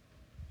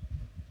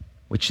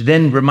 which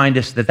then remind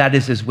us that that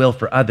is his will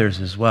for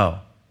others as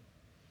well.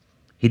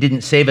 He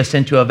didn't save us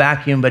into a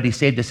vacuum, but he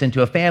saved us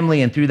into a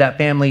family, and through that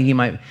family, he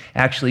might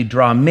actually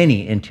draw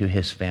many into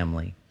his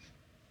family.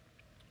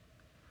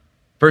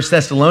 1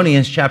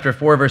 Thessalonians chapter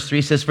 4, verse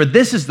 3 says, "For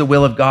this is the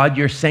will of God,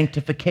 your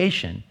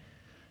sanctification."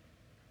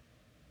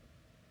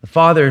 The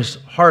Father's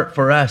heart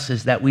for us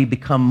is that we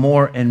become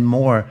more and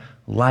more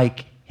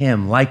like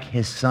him, like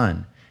his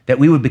Son, that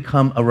we would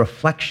become a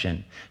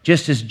reflection.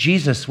 Just as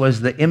Jesus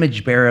was the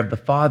image bearer of the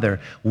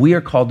Father, we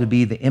are called to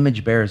be the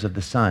image bearers of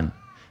the Son.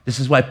 This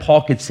is why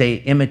Paul could say,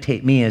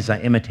 "Imitate me as I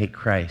imitate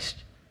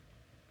Christ."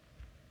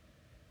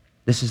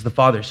 This is the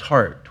Father's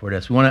heart toward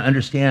us. We want to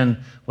understand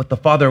what the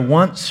Father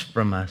wants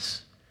from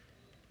us.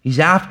 He's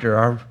after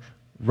our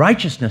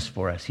righteousness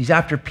for us. He's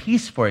after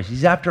peace for us.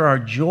 He's after our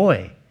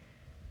joy.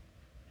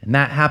 And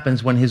that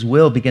happens when his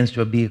will begins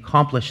to be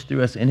accomplished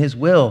through us. And his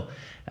will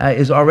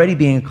is already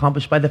being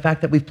accomplished by the fact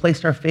that we've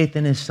placed our faith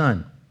in his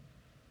Son.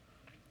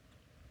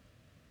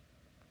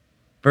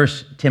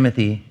 1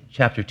 Timothy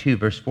chapter 2,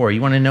 verse 4.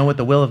 You want to know what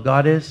the will of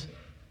God is?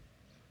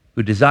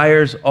 Who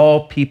desires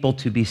all people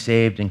to be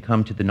saved and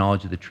come to the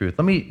knowledge of the truth.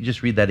 Let me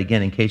just read that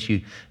again in case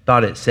you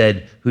thought it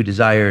said, who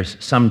desires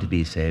some to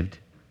be saved.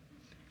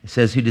 It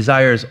says, who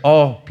desires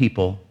all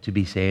people to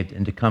be saved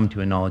and to come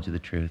to a knowledge of the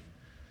truth.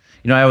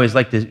 You know, I always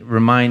like to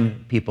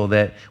remind people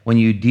that when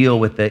you deal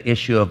with the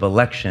issue of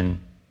election,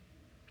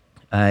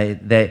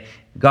 that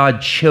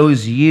God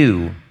chose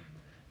you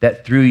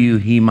that through you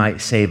he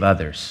might save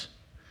others.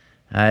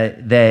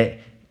 That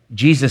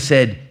Jesus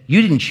said,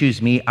 you didn't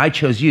choose me, I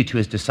chose you to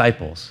his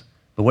disciples.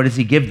 But what does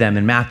he give them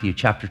in Matthew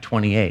chapter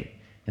 28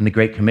 in the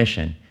Great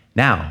Commission?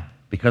 Now,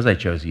 because I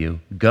chose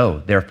you,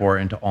 go, therefore,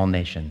 into all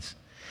nations.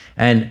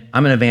 And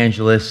I'm an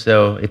evangelist,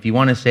 so if you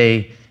want to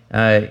say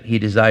he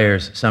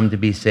desires some to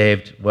be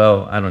saved,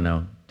 well, I don't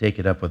know. Take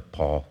it up with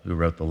Paul, who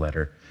wrote the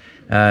letter.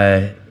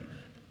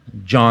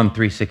 John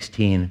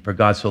 3:16, for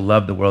God so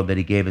loved the world that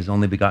he gave his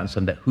only begotten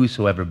Son, that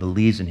whosoever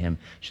believes in him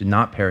should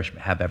not perish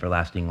but have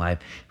everlasting life,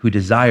 who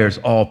desires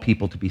all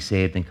people to be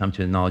saved and come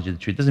to the knowledge of the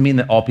truth. Doesn't mean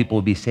that all people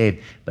will be saved,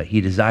 but he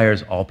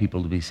desires all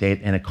people to be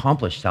saved and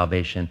accomplish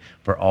salvation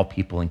for all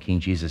people in King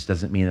Jesus.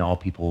 Doesn't mean that all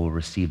people will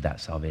receive that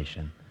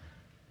salvation.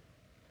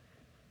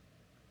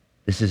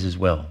 This is his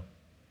will.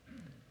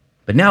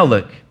 But now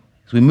look,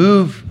 as we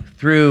move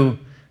through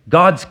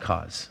God's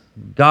cause,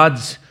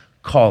 God's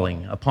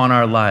calling upon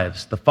our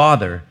lives, the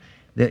Father,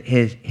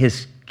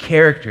 his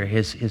character,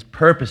 his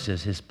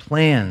purposes, his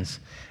plans,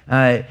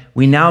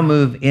 we now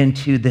move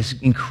into this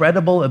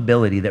incredible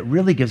ability that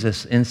really gives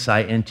us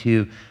insight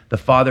into the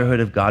fatherhood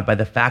of God by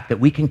the fact that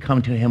we can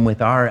come to him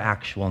with our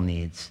actual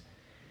needs,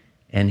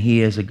 and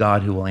he is a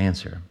God who will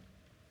answer.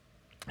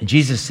 And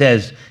Jesus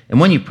says, and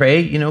when you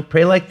pray,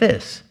 pray like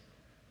this.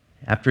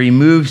 After he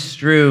moves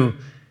through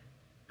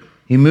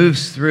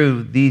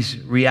these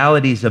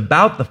realities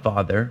about the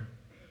Father,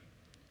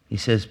 he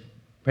says,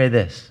 pray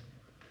this.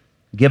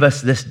 Give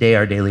us this day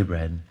our daily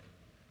bread.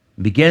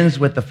 It begins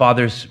with the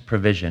Father's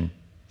provision.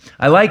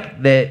 I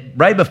like that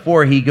right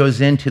before he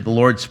goes into the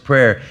Lord's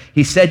Prayer,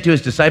 he said to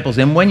his disciples,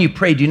 and when you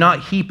pray, do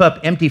not heap up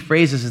empty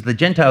phrases as the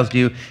Gentiles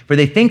do, for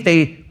they think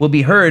they will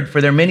be heard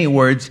for their many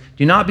words.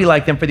 Do not be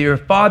like them, for your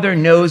Father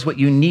knows what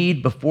you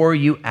need before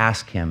you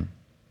ask him.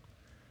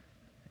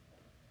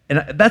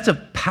 And that's a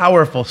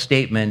powerful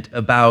statement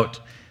about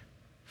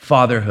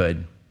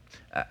fatherhood.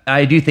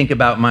 I do think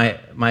about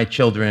my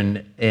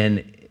children,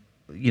 and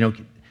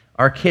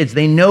our kids,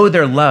 they know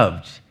they're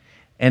loved.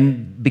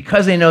 And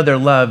because they know they're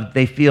loved,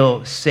 they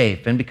feel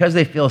safe. And because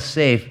they feel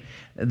safe,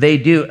 they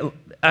do.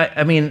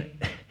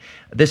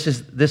 This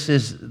is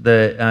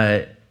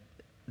the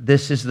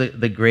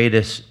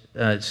greatest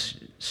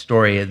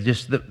story.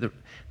 Just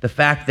the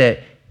fact that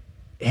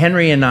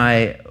Henry and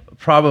I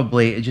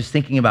probably, just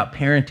thinking about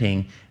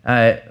parenting,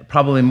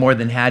 probably more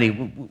than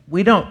Hattie,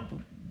 we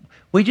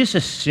just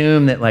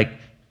assume that like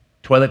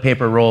toilet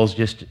paper rolls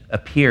just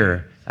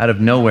appear out of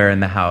nowhere in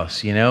the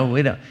house.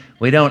 We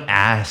don't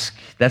ask.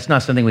 That's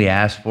not something we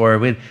ask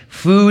for.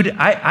 Food,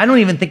 I don't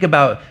even think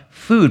about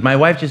food. My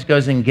wife just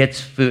goes and gets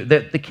food.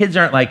 The kids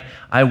aren't like,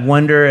 I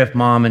wonder if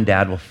mom and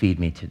dad will feed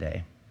me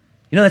today.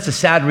 That's a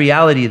sad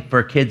reality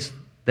for kids,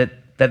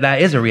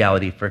 that is a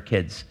reality for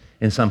kids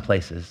in some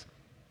places,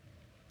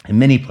 in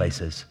many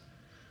places.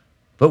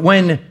 But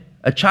when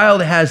a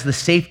child has the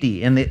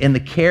safety and the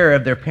care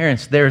of their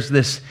parents, there's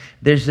this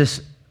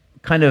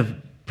kind of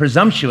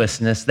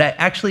presumptuousness that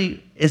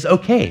actually is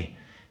okay.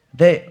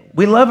 That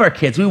we love our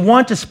kids. We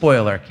want to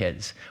spoil our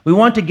kids. We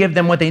want to give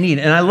them what they need.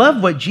 And I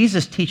love what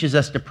Jesus teaches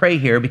us to pray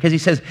here, because he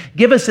says,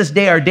 give us this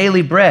day our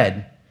daily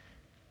bread,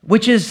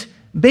 which is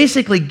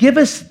basically give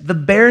us the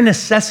bare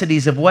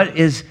necessities of what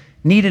is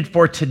needed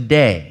for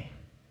today.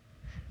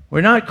 We're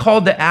not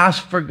called to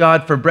ask for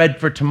God for bread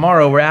for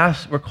tomorrow.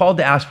 We're called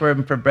to ask for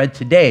him for bread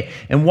today.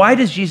 And why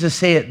does Jesus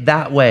say it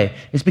that way?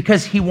 It's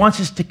because he wants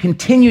us to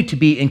continue to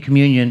be in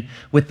communion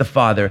with the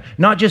Father.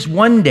 Not just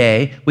one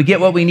day, we get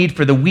what we need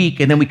for the week,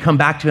 and then we come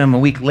back to him a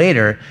week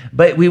later,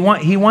 but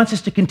he wants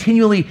us to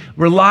continually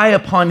rely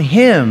upon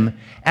him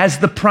as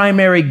the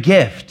primary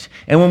gift.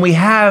 And when we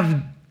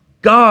have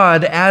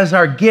God as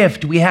our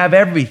gift, we have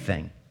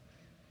everything.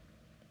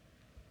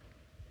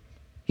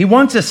 He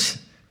wants us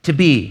to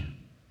be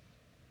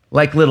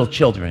like little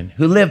children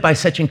who live by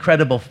such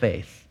incredible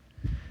faith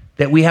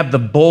that we have the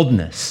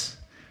boldness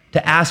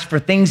to ask for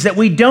things that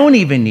we don't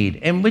even need,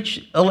 and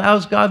which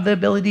allows God the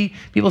ability.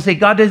 People say,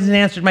 God doesn't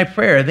answer my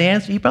prayer.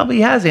 He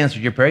probably has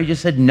answered your prayer. He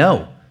just said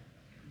no.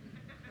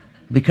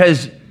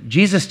 Because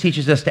Jesus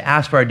teaches us to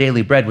ask for our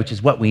daily bread, which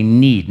is what we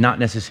need, not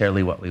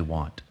necessarily what we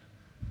want.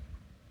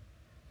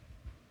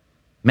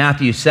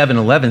 Matthew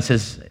 7:11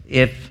 says,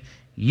 if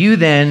you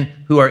then,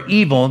 who are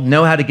evil,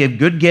 know how to give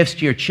good gifts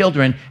to your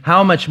children,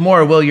 how much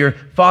more will your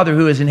Father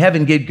who is in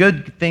heaven give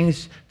good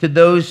things to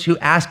those who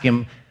ask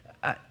him?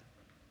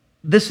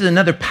 This is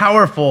another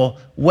powerful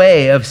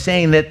way of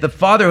saying that the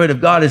fatherhood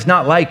of God is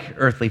not like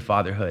earthly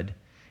fatherhood.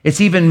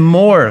 It's even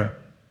more,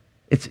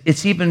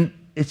 it's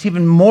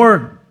even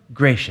more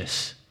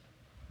gracious,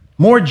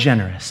 more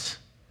generous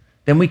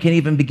than we can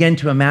even begin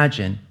to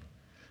imagine.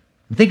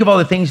 Think of all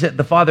the things that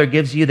the Father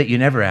gives you that you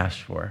never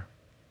asked for.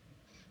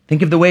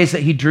 Think of the ways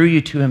that he drew you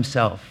to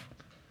himself.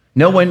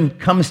 No one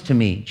comes to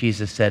me,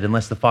 Jesus said,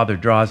 unless the Father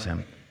draws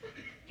him.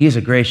 He is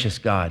a gracious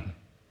God,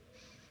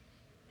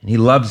 and he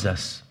loves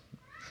us,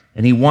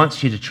 and he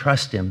wants you to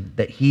trust him,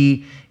 that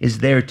he is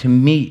there to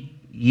meet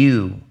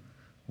you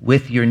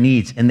with your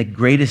needs, and the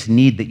greatest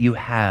need that you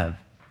have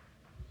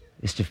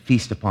is to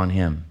feast upon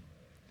him.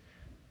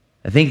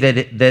 I think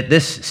that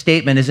this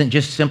statement isn't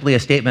just simply a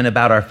statement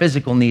about our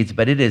physical needs,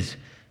 but it is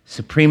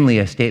supremely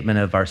a statement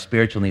of our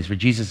spiritual needs, for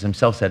Jesus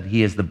himself said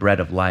he is the bread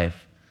of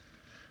life.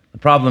 The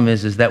problem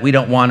is that we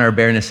don't want our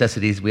bare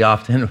necessities. We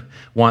often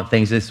want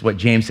things. This is what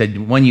James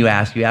said. When you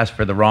ask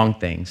for the wrong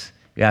things.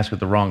 You ask with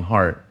the wrong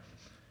heart.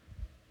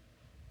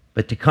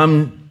 But to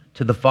come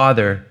to the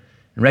Father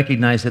and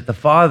recognize that the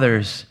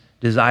Father's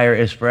desire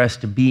is for us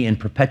to be in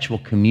perpetual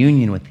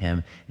communion with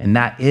him, and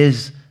that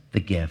is the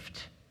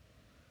gift.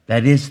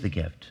 That is the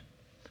gift.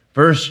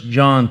 1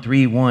 John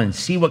 3:1,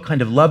 see what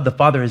kind of love the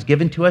Father has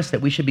given to us,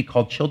 that we should be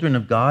called children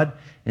of God,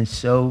 and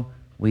so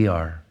we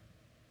are.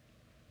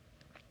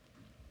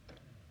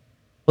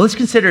 Well, let's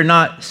consider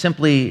not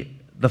simply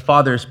the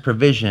Father's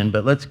provision,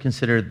 but let's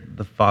consider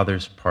the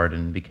Father's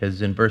pardon,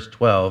 because in verse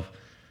 12,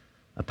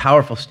 a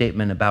powerful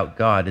statement about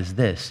God is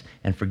this,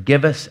 and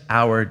forgive us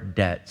our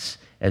debts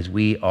as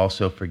we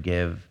also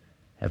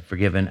have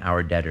forgiven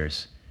our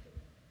debtors.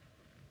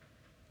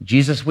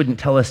 Jesus wouldn't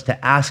tell us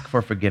to ask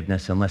for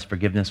forgiveness unless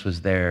forgiveness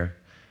was there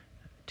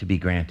to be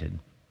granted.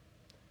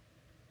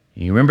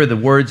 You remember the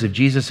words of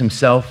Jesus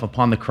himself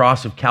upon the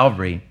cross of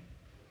Calvary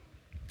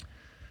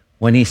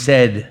when he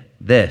said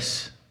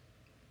this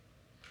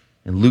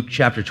in Luke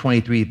chapter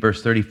 23,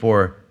 verse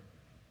 34,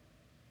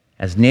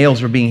 as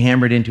nails were being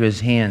hammered into his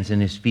hands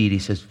and his feet, he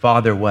says,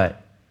 Father,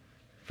 what?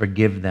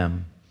 Forgive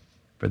them,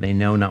 for they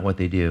know not what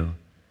they do.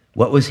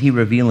 What was he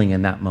revealing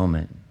in that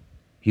moment?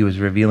 He was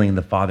revealing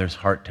the Father's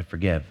heart to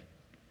forgive.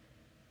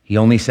 He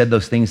only said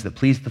those things that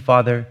pleased the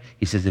Father.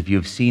 He says, if you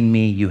have seen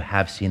me, you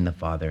have seen the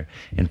Father.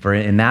 And for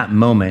in that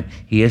moment,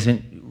 he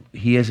isn't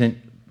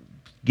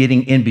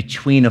getting in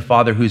between a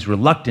Father who's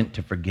reluctant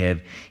to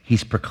forgive.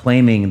 He's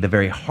proclaiming the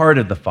very heart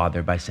of the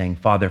Father by saying,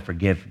 Father,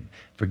 forgive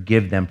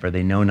them, for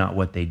they know not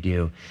what they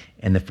do.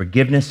 And the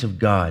forgiveness of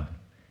God,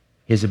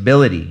 his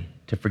ability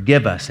to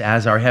forgive us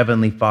as our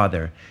Heavenly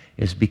Father,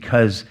 is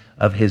because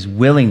of his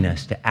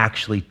willingness to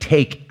actually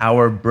take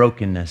our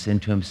brokenness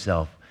into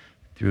himself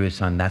through his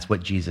Son. That's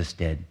what Jesus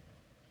did.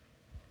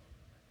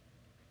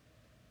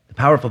 The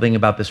powerful thing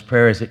about this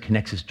prayer is it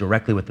connects us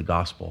directly with the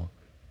gospel.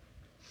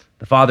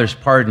 The Father's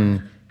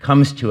pardon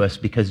comes to us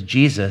because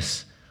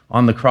Jesus,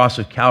 on the cross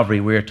of Calvary,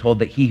 we are told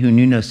that he who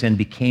knew no sin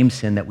became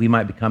sin that we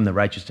might become the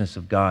righteousness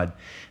of God.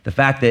 The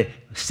fact that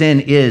sin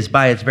is,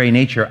 by its very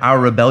nature, our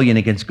rebellion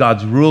against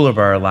God's rule of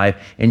our life,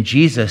 and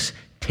Jesus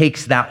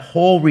takes that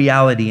whole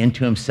reality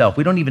into himself.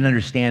 We don't even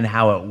understand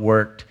how it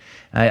worked.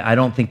 I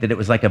don't think that it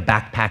was like a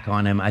backpack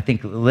on him. I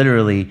think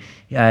literally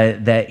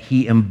that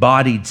he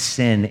embodied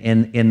sin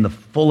in the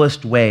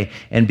fullest way.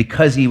 And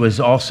because he was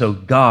also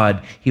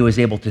God, he was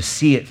able to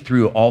see it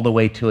through all the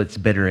way to its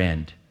bitter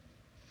end.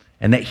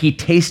 And that he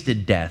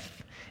tasted death,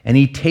 and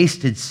he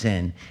tasted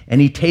sin, and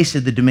he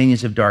tasted the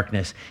dominions of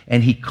darkness,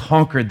 and he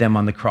conquered them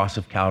on the cross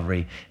of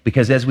Calvary.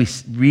 Because as we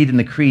read in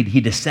the Creed, he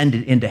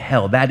descended into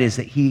hell. That is,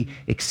 that he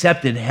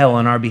accepted hell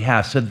on our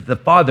behalf, so that the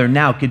Father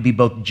now could be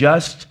both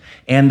just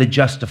and the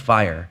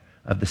justifier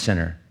of the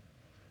sinner.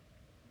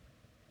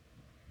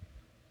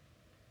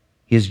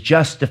 He is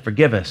just to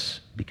forgive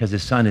us because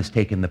his Son has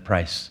taken the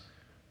price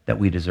that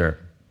we deserve.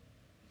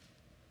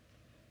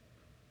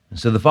 And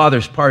so the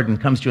Father's pardon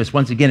comes to us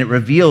once again. It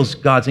reveals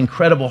God's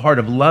incredible heart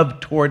of love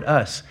toward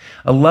us,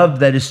 a love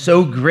that is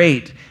so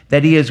great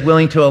that he is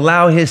willing to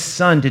allow his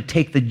Son to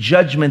take the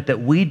judgment that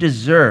we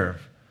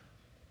deserve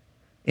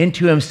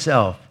into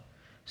himself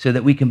so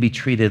that we can be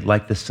treated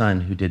like the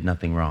Son who did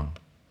nothing wrong.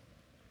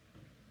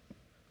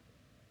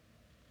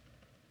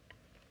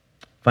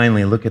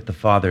 Finally, look at the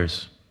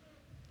Father's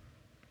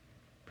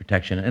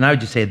protection. And I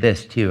would just say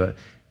this too.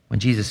 When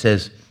Jesus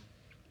says,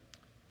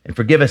 And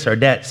forgive us our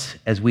debts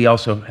as we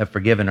also have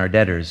forgiven our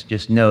debtors.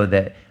 Just know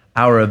that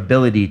our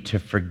ability to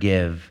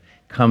forgive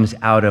comes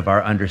out of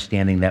our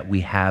understanding that we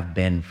have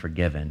been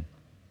forgiven.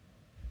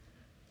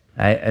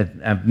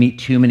 I meet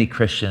too many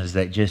Christians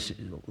that just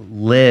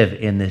live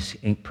in this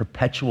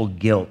perpetual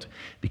guilt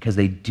because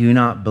they do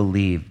not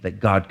believe that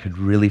God could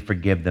really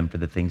forgive them for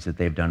the things that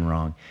they've done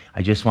wrong.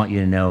 I just want you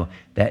to know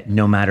that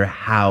no matter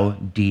how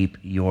deep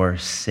your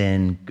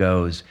sin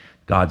goes,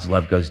 God's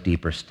love goes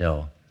deeper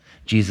still.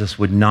 Jesus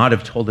would not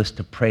have told us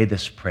to pray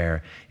this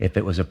prayer if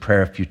it was a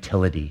prayer of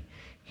futility.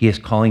 He is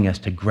calling us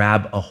to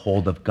grab a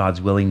hold of God's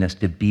willingness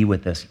to be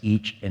with us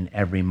each and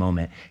every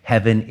moment.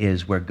 Heaven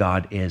is where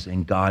God is,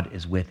 and God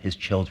is with his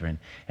children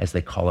as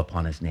they call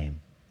upon his name.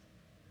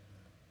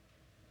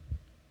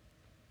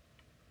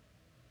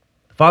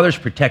 The Father's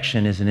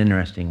protection is an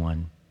interesting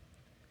one,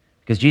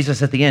 because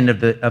Jesus at the end of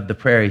the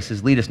prayer, he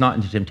says, lead us not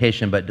into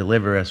temptation, but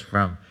deliver us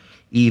from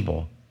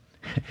evil.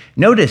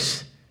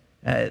 Notice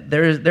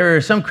there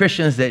are some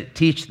Christians that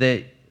teach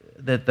that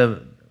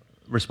the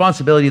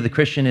responsibility of the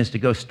Christian is to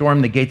go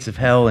storm the gates of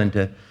hell and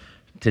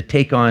to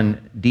take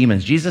on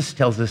demons. Jesus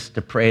tells us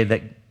to pray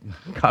that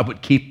God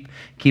would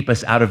keep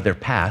us out of their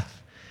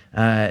path.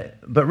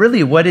 But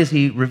really, what is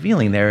he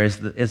revealing there is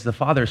the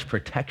Father's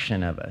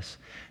protection of us,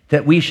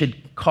 that we should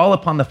call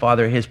upon the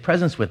Father, his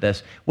presence with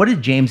us. What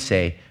did James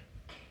say?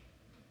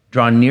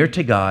 Draw near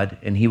to God,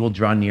 and he will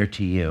draw near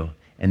to you.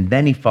 And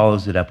then he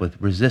follows it up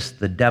with, resist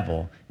the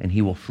devil, and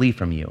he will flee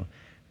from you.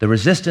 The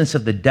resistance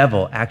of the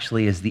devil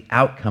actually is the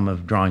outcome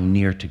of drawing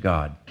near to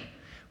God.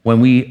 When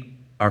we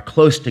are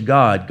close to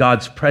God,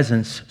 God's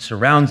presence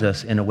surrounds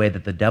us in a way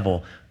that the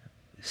devil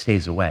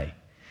stays away.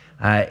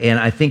 And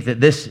I think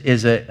that this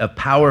is a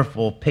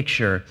powerful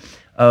picture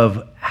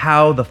of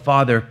how the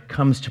Father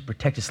comes to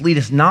protect us. Lead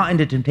us not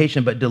into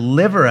temptation, but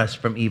deliver us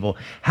from evil.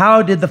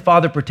 How did the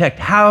Father protect?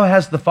 How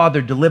has the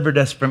Father delivered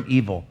us from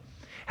evil?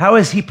 How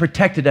has he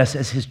protected us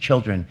as his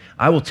children?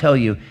 I will tell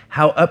you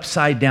how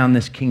upside down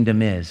this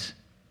kingdom is.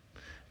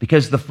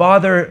 Because the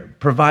Father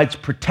provides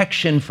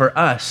protection for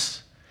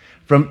us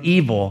from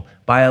evil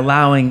by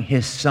allowing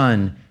his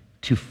Son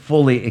to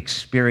fully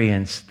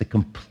experience the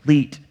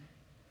complete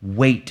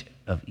weight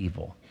of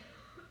evil.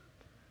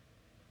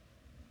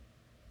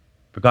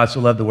 For God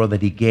so loved the world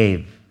that he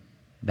gave,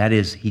 that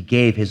is, he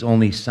gave his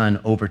only Son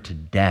over to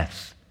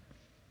death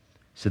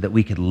so that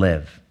we could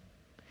live.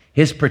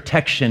 His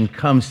protection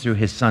comes through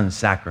his Son's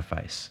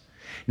sacrifice.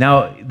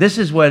 Now, this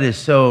is what is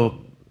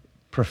so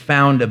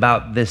profound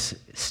about this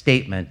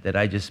statement that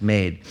I just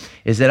made,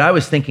 is that I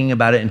was thinking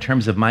about it in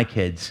terms of my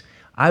kids.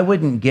 I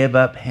wouldn't give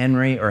up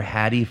Henry or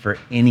Hattie for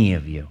any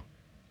of you.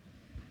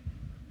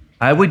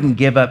 I wouldn't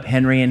give up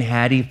Henry and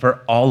Hattie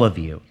for all of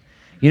you.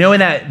 You know, in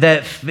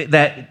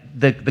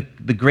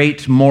the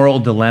great moral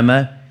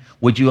dilemma,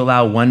 would you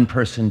allow one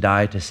person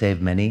die to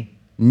save many?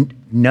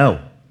 No,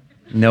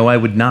 I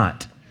would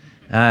not,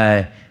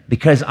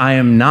 because I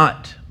am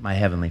not my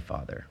Heavenly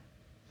Father.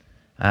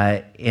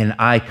 And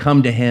I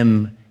come to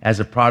him as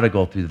a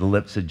prodigal through the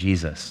lips of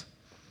Jesus.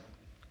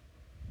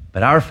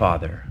 But our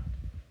Father,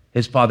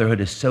 his fatherhood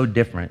is so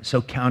different,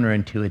 so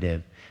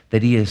counterintuitive,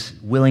 that he is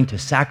willing to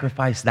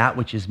sacrifice that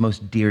which is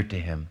most dear to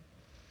him,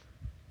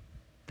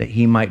 that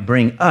he might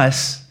bring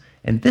us,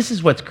 and this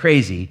is what's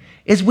crazy,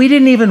 is we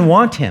didn't even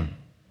want him.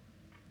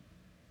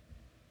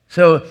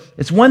 So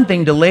it's one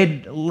thing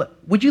to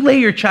would you lay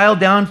your child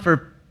down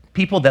for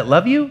people that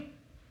love you?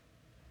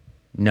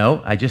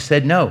 No, I just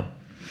said no.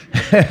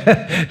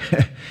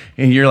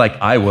 And you're like,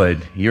 I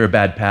would. You're a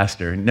bad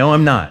pastor. No,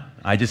 I'm not.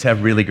 I just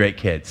have really great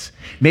kids.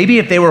 Maybe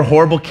if they were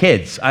horrible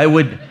kids, I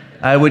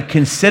would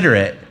consider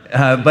it.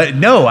 But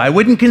no, I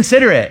wouldn't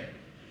consider it.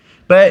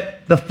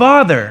 But the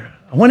Father,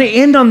 I want to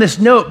end on this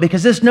note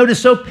because this note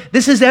is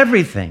this is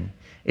everything,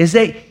 is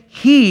that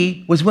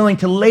he was willing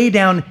to lay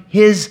down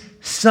his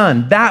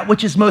Son, that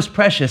which is most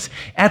precious.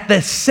 At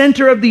the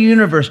center of the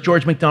universe,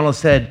 George MacDonald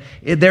said,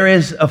 there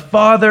is a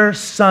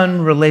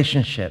father-son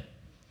relationship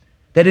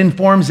that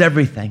informs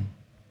everything.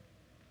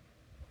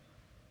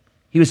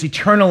 He was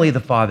eternally the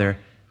Father.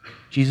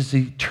 Jesus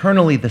is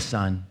eternally the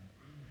Son.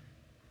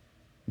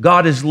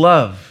 God is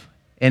love.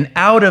 And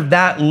out of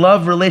that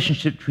love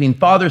relationship between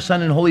Father,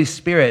 Son, and Holy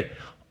Spirit,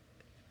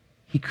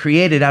 he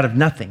created out of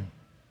nothing.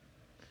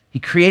 He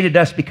created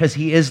us because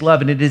he is love,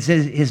 and it is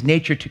his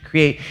nature to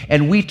create.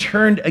 And we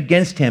turned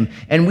against him,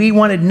 and we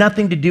wanted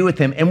nothing to do with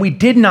him, and we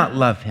did not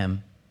love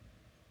him.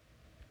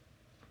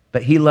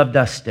 But he loved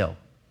us still.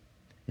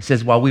 It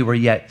says, while we were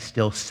yet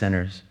still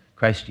sinners,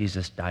 Christ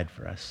Jesus died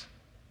for us.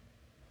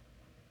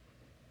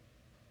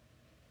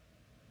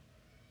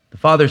 The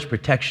Father's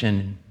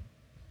protection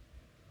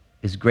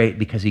is great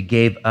because he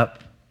gave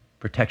up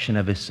protection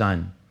of his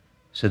Son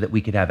so that we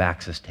could have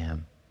access to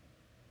him.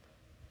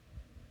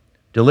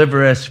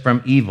 Deliver us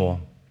from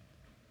evil.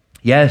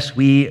 Yes,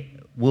 we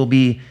will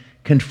be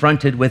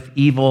confronted with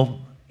evil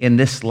in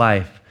this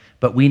life,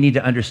 but we need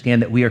to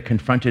understand that we are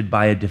confronted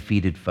by a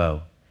defeated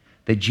foe,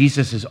 that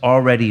Jesus is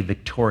already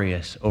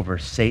victorious over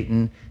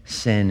Satan,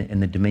 sin,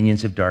 and the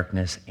dominions of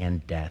darkness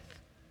and death.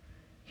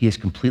 He has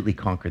completely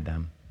conquered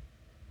them.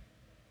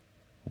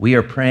 We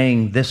are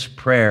praying this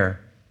prayer,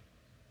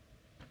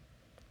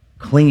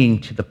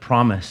 clinging to the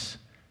promise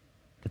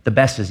that the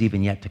best is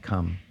even yet to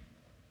come.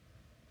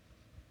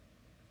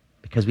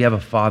 Because we have a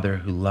Father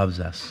who loves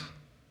us.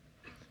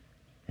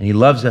 And he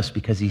loves us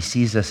because he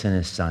sees us in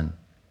his Son.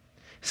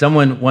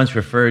 Someone once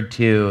referred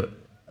to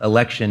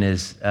election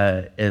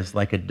as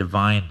like a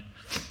divine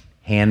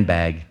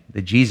handbag,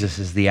 that Jesus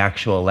is the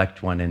actual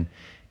elect one,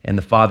 and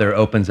the Father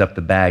opens up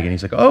the bag and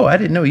he's like, oh, I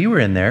didn't know you were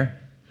in there.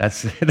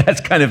 That's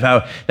kind of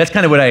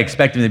what I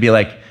expect him to be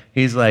like.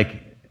 He's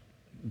like,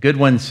 good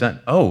one,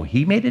 son. Oh,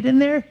 he made it in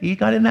there? He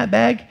got in that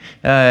bag?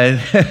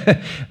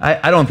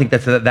 I don't think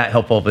that's that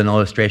helpful of an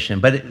illustration,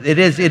 but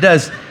it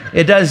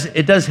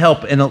does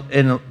help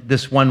in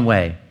this one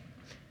way.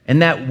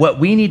 And that what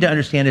we need to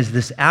understand is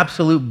this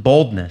absolute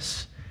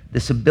boldness,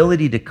 this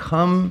ability to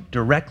come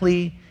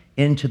directly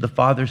into the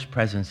Father's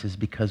presence is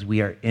because we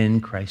are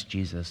in Christ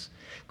Jesus.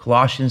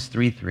 Colossians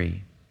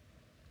 3:3.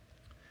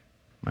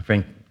 My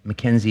friend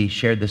Mackenzie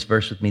shared this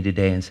verse with me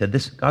today and said,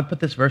 God put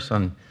this verse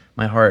on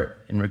my heart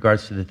in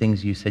regards to the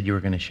things you said you were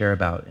going to share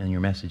about in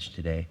your message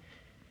today.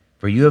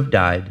 For you have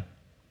died,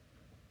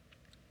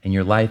 and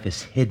your life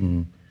is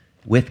hidden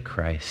with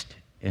Christ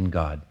in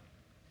God.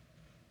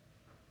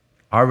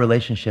 Our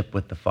relationship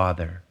with the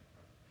Father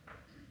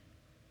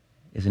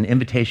is an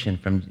invitation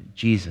from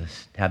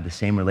Jesus to have the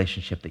same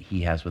relationship that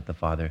he has with the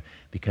Father,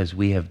 because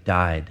we have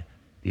died.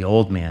 The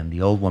old man,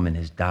 the old woman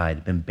has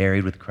died, been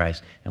buried with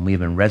Christ, and we have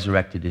been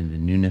resurrected into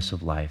newness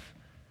of life.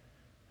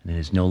 And it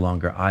is no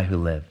longer I who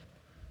live,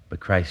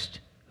 but Christ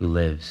who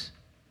lives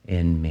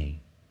in me.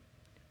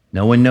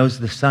 No one knows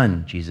the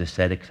Son, Jesus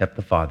said, except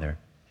the Father,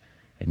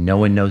 and no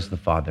one knows the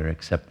Father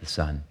except the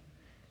Son,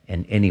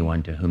 and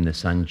anyone to whom the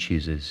Son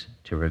chooses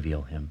to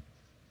reveal him.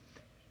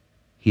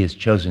 He has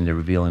chosen to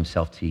reveal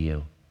himself to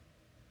you.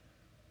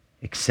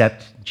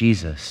 Accept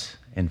Jesus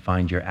and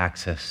find your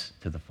access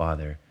to the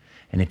Father.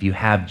 And if you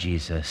have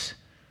Jesus,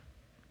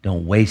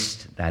 don't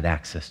waste that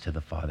access to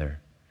the Father.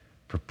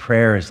 For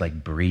prayer is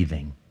like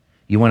breathing.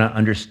 You want to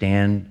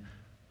understand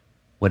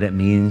what it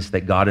means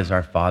that God is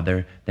our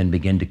Father, then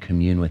begin to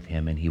commune with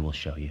him and he will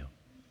show you.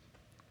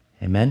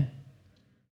 Amen?